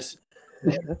curious,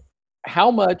 how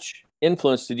much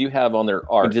influence did you have on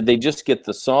their art? Did they just get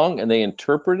the song and they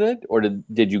interpret it, or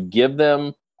did you give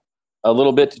them a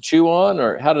little bit to chew on,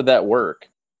 or how did that work?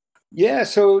 Yeah,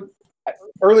 so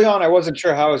early on, I wasn't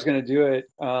sure how I was going to do it,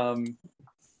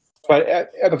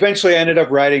 but eventually I ended up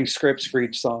writing scripts for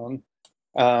each song,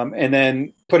 and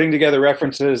then putting together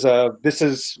references of this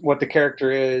is what the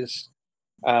character is.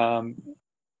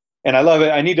 And I love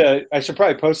it. I should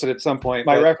probably post it at some point.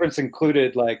 My reference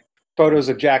included like photos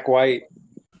of Jack White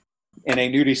in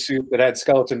a nudie suit that had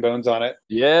skeleton bones on it.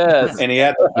 Yes. And he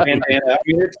had the bandana. I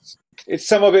mean, it's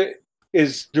some of it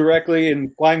is directly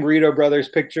in Flying Burrito Brothers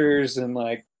pictures and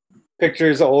like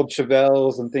pictures of old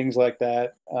Chevelles and things like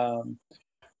that.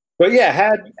 But yeah,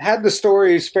 had the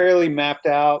stories fairly mapped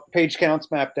out, page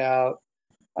counts mapped out,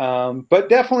 but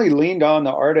definitely leaned on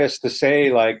the artist to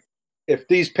say like, if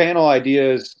these panel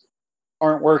ideas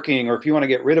aren't working, or if you want to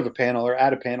get rid of a panel or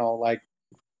add a panel, like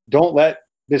don't let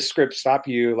this script stop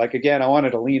you. Like, again, I wanted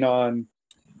to lean on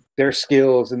their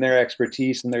skills and their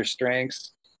expertise and their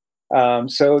strengths.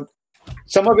 So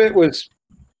some of it was,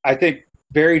 I think,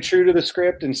 very true to the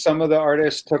script, and some of the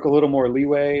artists took a little more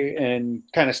leeway and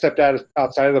kind of stepped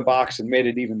outside of the box and made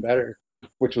it even better,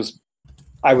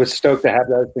 I was stoked to have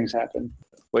those things happen.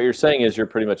 What you're saying is you're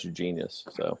pretty much a genius.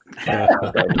 So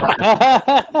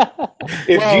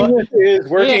if genius is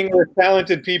working with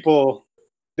talented people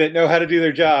that know how to do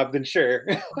their job, then sure.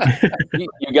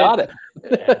 you got it.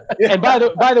 And by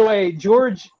the way,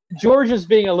 George is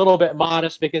being a little bit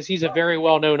modest because he's a very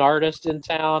well-known artist in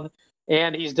town,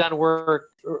 and he's done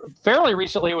work fairly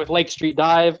recently with Lake Street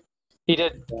Dive. He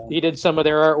did some of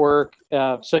their artwork,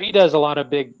 so he does a lot of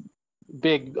big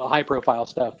high-profile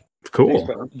stuff. Cool.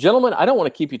 Thanks, Gentlemen, I don't want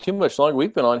to keep you too much longer.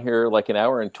 We've been on here like an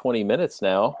hour and 20 minutes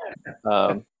now.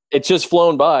 It's just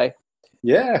flown by.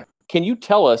 Yeah. Can you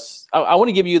tell us, I want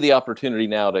to give you the opportunity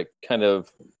now to kind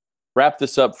of wrap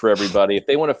this up for everybody. If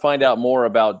they want to find out more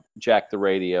about Jack the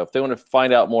Radio, if they want to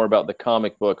find out more about the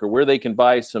comic book, or where they can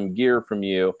buy some gear from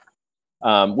you,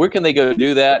 where can they go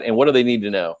do that, and what do they need to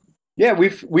know? Yeah,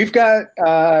 we've got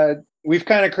we've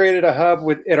kind of created a hub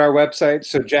at our website,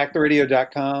 so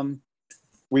jacktheradio.com.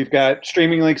 We've got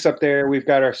streaming links up there. We've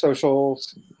got our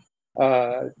socials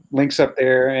links up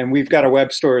there, and we've got a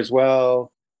web store as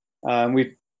well.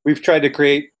 We've tried to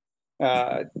create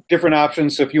different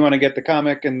options. So if you want to get the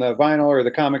comic and the vinyl, or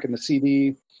the comic and the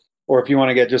CD, or if you want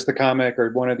to get just the comic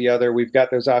or one or the other, we've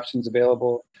got those options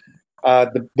available.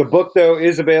 The book, though,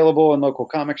 is available in local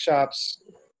comic shops.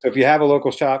 So if you have a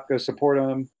local shop, go support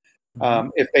them.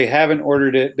 If they haven't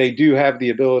ordered it, they do have the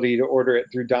ability to order it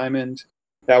through Diamond.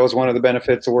 That was one of the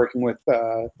benefits of working with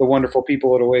the wonderful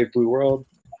people at A Wave Blue World.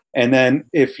 And then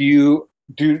if you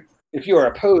are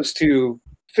opposed to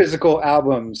physical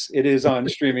albums, it is on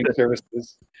streaming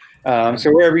services.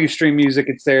 So wherever you stream music,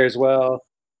 it's there as well.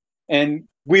 And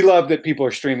we love that people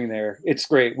are streaming there. It's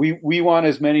great. We want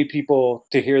as many people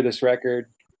to hear this record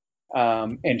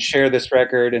and share this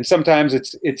record. And sometimes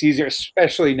it's easier,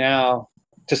 especially now,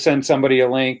 to send somebody a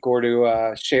link or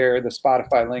to share the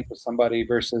Spotify link with somebody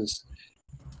versus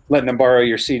letting them borrow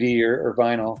your CD or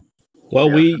vinyl. Well,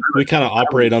 we kind of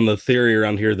operate on the theory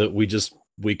around here that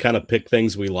we kind of pick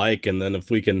things we like, and then if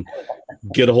we can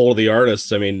get a hold of the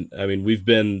artists, I mean, we've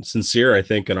been sincere, I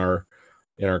think, in our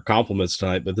compliments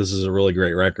tonight. But this is a really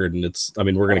great record, and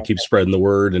we're going to keep spreading the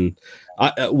word. And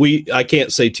I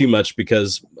can't say too much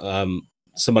because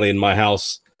somebody in my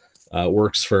house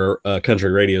works for a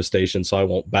country radio station, so I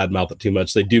won't badmouth it too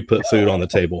much. They do put food on the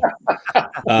table.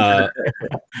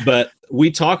 But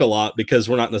we talk a lot because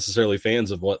we're not necessarily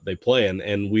fans of what they play,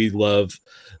 and we love,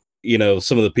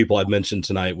 some of the people I've mentioned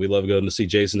tonight. We love going to see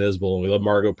Jason Isbell, and we love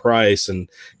Margo Price, and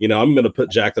I'm going to put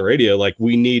Jack the Radio. Like,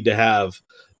 we need to have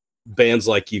bands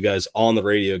like you guys on the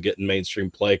radio getting mainstream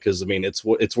play, because it's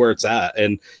where it's at.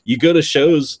 And you go to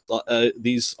shows,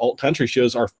 these alt country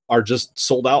shows are just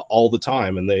sold out all the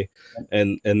time, and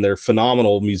they're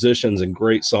phenomenal musicians and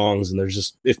great songs, and there's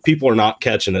just, if people are not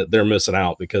catching it, they're missing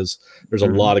out, because there's a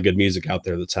lot of good music out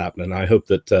there that's happening. I hope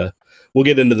that we'll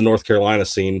get into the North Carolina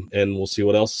scene, and we'll see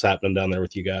what else is happening down there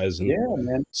with you guys,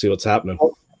 and see what's happening.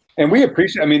 And we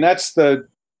appreciate, that's the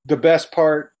best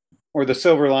part, or the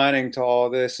silver lining to all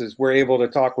of this, is we're able to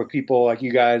talk with people like you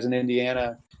guys in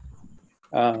Indiana.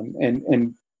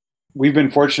 And we've been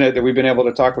fortunate that we've been able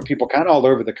to talk with people kind of all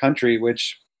over the country,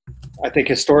 which I think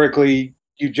historically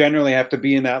you generally have to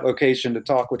be in that location to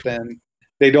talk with them.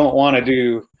 They don't want to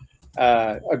do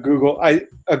a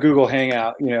Google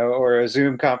Hangout, or a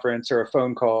Zoom conference or a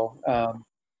phone call.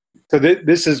 So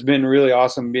this has been really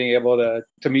awesome, being able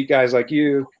to meet guys like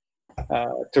you,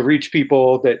 to reach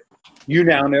people that you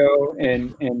now know,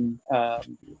 and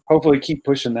hopefully keep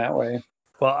pushing that way.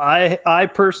 Well, I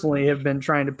personally have been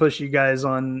trying to push you guys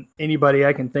on anybody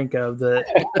I can think of that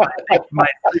I think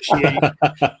might appreciate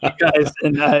you guys.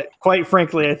 And quite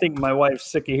frankly, I think my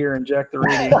wife's sick of hearing Jack the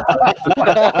Radio.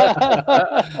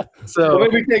 So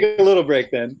maybe take a little break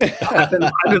then. I've been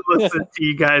listening to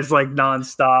you guys like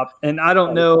nonstop, and I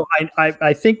don't know.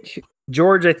 I think,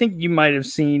 George, I think you might have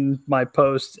seen my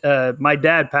post. My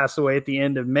dad passed away at the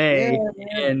end of May,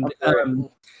 and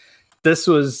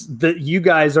you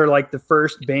guys are like the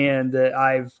first band that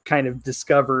I've kind of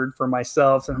discovered for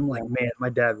myself, and I'm like, man, my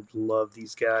dad would love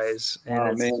these guys,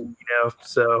 and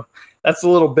so that's a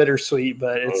little bittersweet,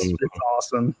 but it's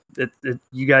awesome.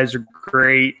 You guys are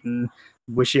great, and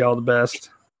wish you all the best.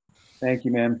 Thank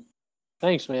you, man.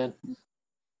 Thanks, man.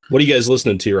 What are you guys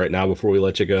listening to right now before we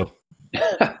let you go?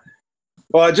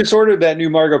 Well, I just ordered that new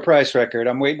Margo Price record.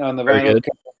 I'm waiting on the vinyl to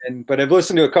come in, but I've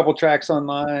listened to a couple tracks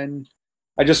online.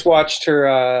 I just watched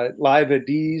her live at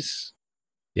D's.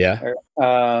 Yeah.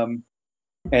 And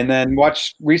then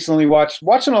watching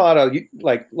a lot of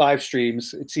like live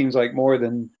streams. It seems like more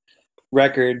than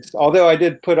records. Although I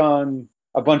did put on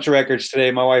a bunch of records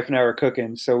today. My wife and I were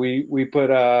cooking, so we put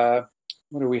what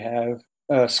do we have?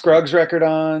 Scruggs record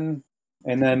on,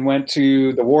 and then went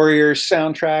to the Warriors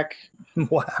soundtrack.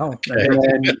 Wow.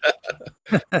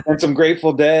 And some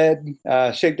Grateful Dead,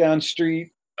 Shakedown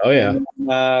Street. Oh yeah.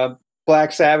 And,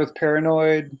 Black Sabbath,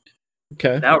 Paranoid.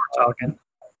 Okay. Now we're talking.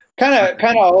 Kind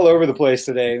of all over the place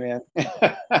today, man.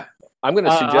 I'm going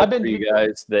to suggest for you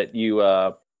guys that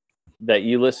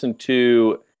you listen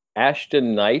to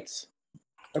Ashton Knight's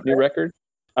new record.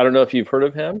 I don't know if you've heard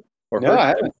of him or no, I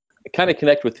haven't. Kind of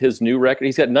connect with his new record.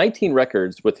 He's got 19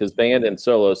 records with his band and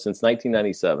solo since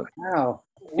 1997. Wow.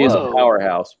 He's a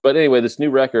powerhouse. But anyway, this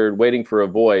new record, Waiting for a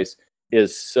Voice,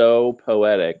 is so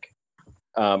poetic.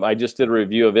 I just did a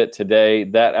review of it today.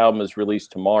 That album is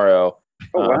released tomorrow.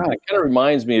 Oh, wow. It kind of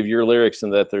reminds me of your lyrics,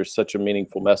 and that there's such a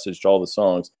meaningful message to all the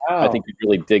songs. Wow. I think you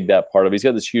really dig that part of it. He's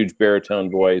got this huge baritone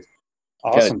voice.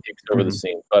 Awesome. Kind of takes over the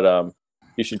scene. But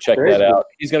you should check that out.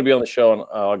 He's going to be on the show on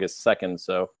August 2nd,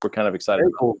 so we're kind of excited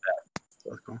about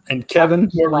that. And Kevin,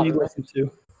 what were you listening to?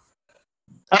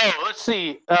 Oh, let's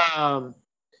see. A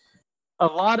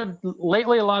lot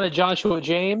of Joshua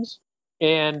James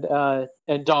and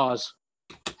Dawes.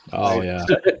 Oh yeah.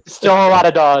 Still a lot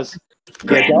of DAWs.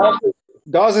 Yeah,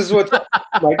 DAWs is what's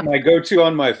like my go-to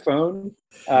on my phone.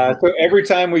 So every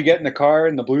time we get in the car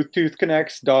and the Bluetooth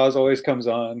connects, DAWs always comes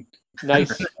on.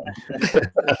 Nice. So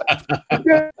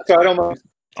I don't mind.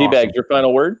 Teabag, your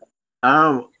final word?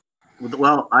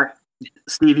 Well,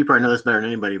 Steve, you probably know this better than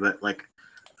anybody, but like,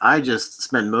 I just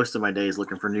spend most of my days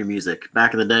looking for new music.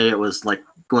 Back in the day, it was like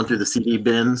going through the CD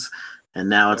bins, and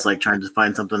now it's like trying to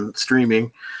find something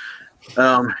streaming.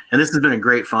 And this has been a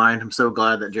great find. I'm so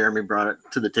glad that Jeremy brought it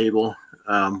to the table.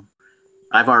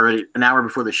 I've already, an hour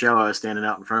before the show, I was standing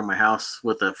out in front of my house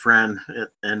with a friend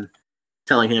and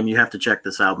telling him, you have to check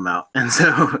this album out. And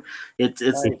so it's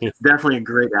definitely a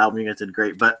great album. You guys did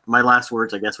great. But my last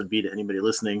words, I guess, would be to anybody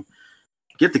listening,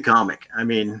 get the comic. I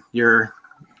mean,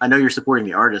 I know you're supporting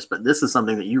the artist, but this is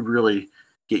something that you really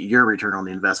get your return on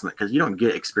the investment, because you don't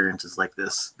get experiences like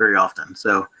this very often.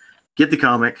 So get the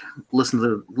comic, listen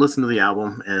to the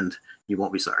album, and you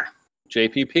won't be sorry.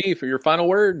 JPP, for your final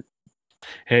word.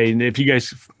 Hey, and if you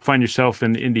guys find yourself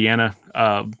in Indiana,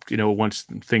 once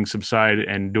things subside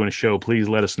and doing a show, please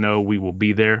let us know. We will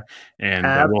be there, and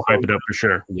we'll hype it up for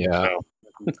sure. Yeah. So.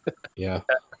 Yeah.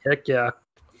 Heck yeah.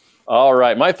 All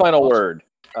right, my final word.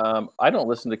 I don't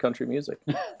listen to country music,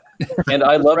 and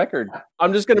I love record.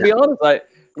 I'm just going to be honest.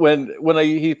 When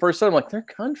he first said, I'm like, they're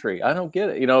country. I don't get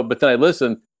it, But then I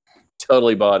listened,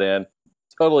 totally bought in,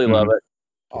 totally love it.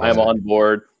 Awesome. I'm on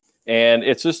board, and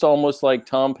it's just almost like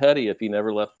Tom Petty if he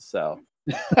never left the South.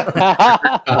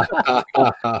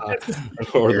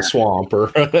 Or the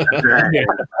Swamper.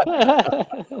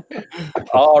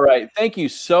 All right, thank you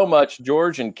so much,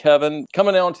 George and Kevin,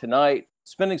 coming on tonight,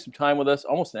 spending some time with us,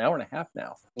 almost an hour and a half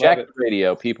now. Jack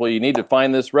Radio, people, you need to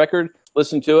find this record,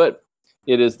 listen to it.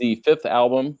 It is the fifth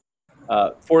album,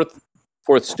 fourth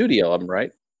studio album,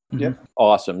 right? Yep.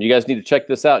 Awesome. You guys need to check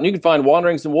this out. And you can find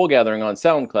Wanderings and Wool Gathering on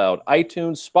SoundCloud,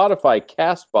 iTunes, Spotify,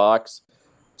 CastBox,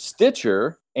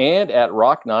 Stitcher, and at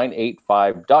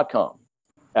rock985.com.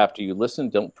 After you listen,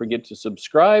 don't forget to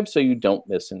subscribe so you don't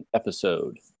miss an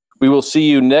episode. We will see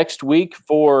you next week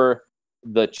for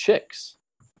the Chicks,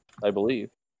 I believe.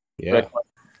 Yeah. Right?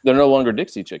 They're no longer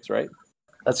Dixie Chicks, right?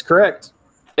 That's correct.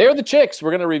 They're the Chicks.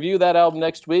 We're going to review that album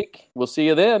next week. We'll see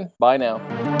you then. Bye now.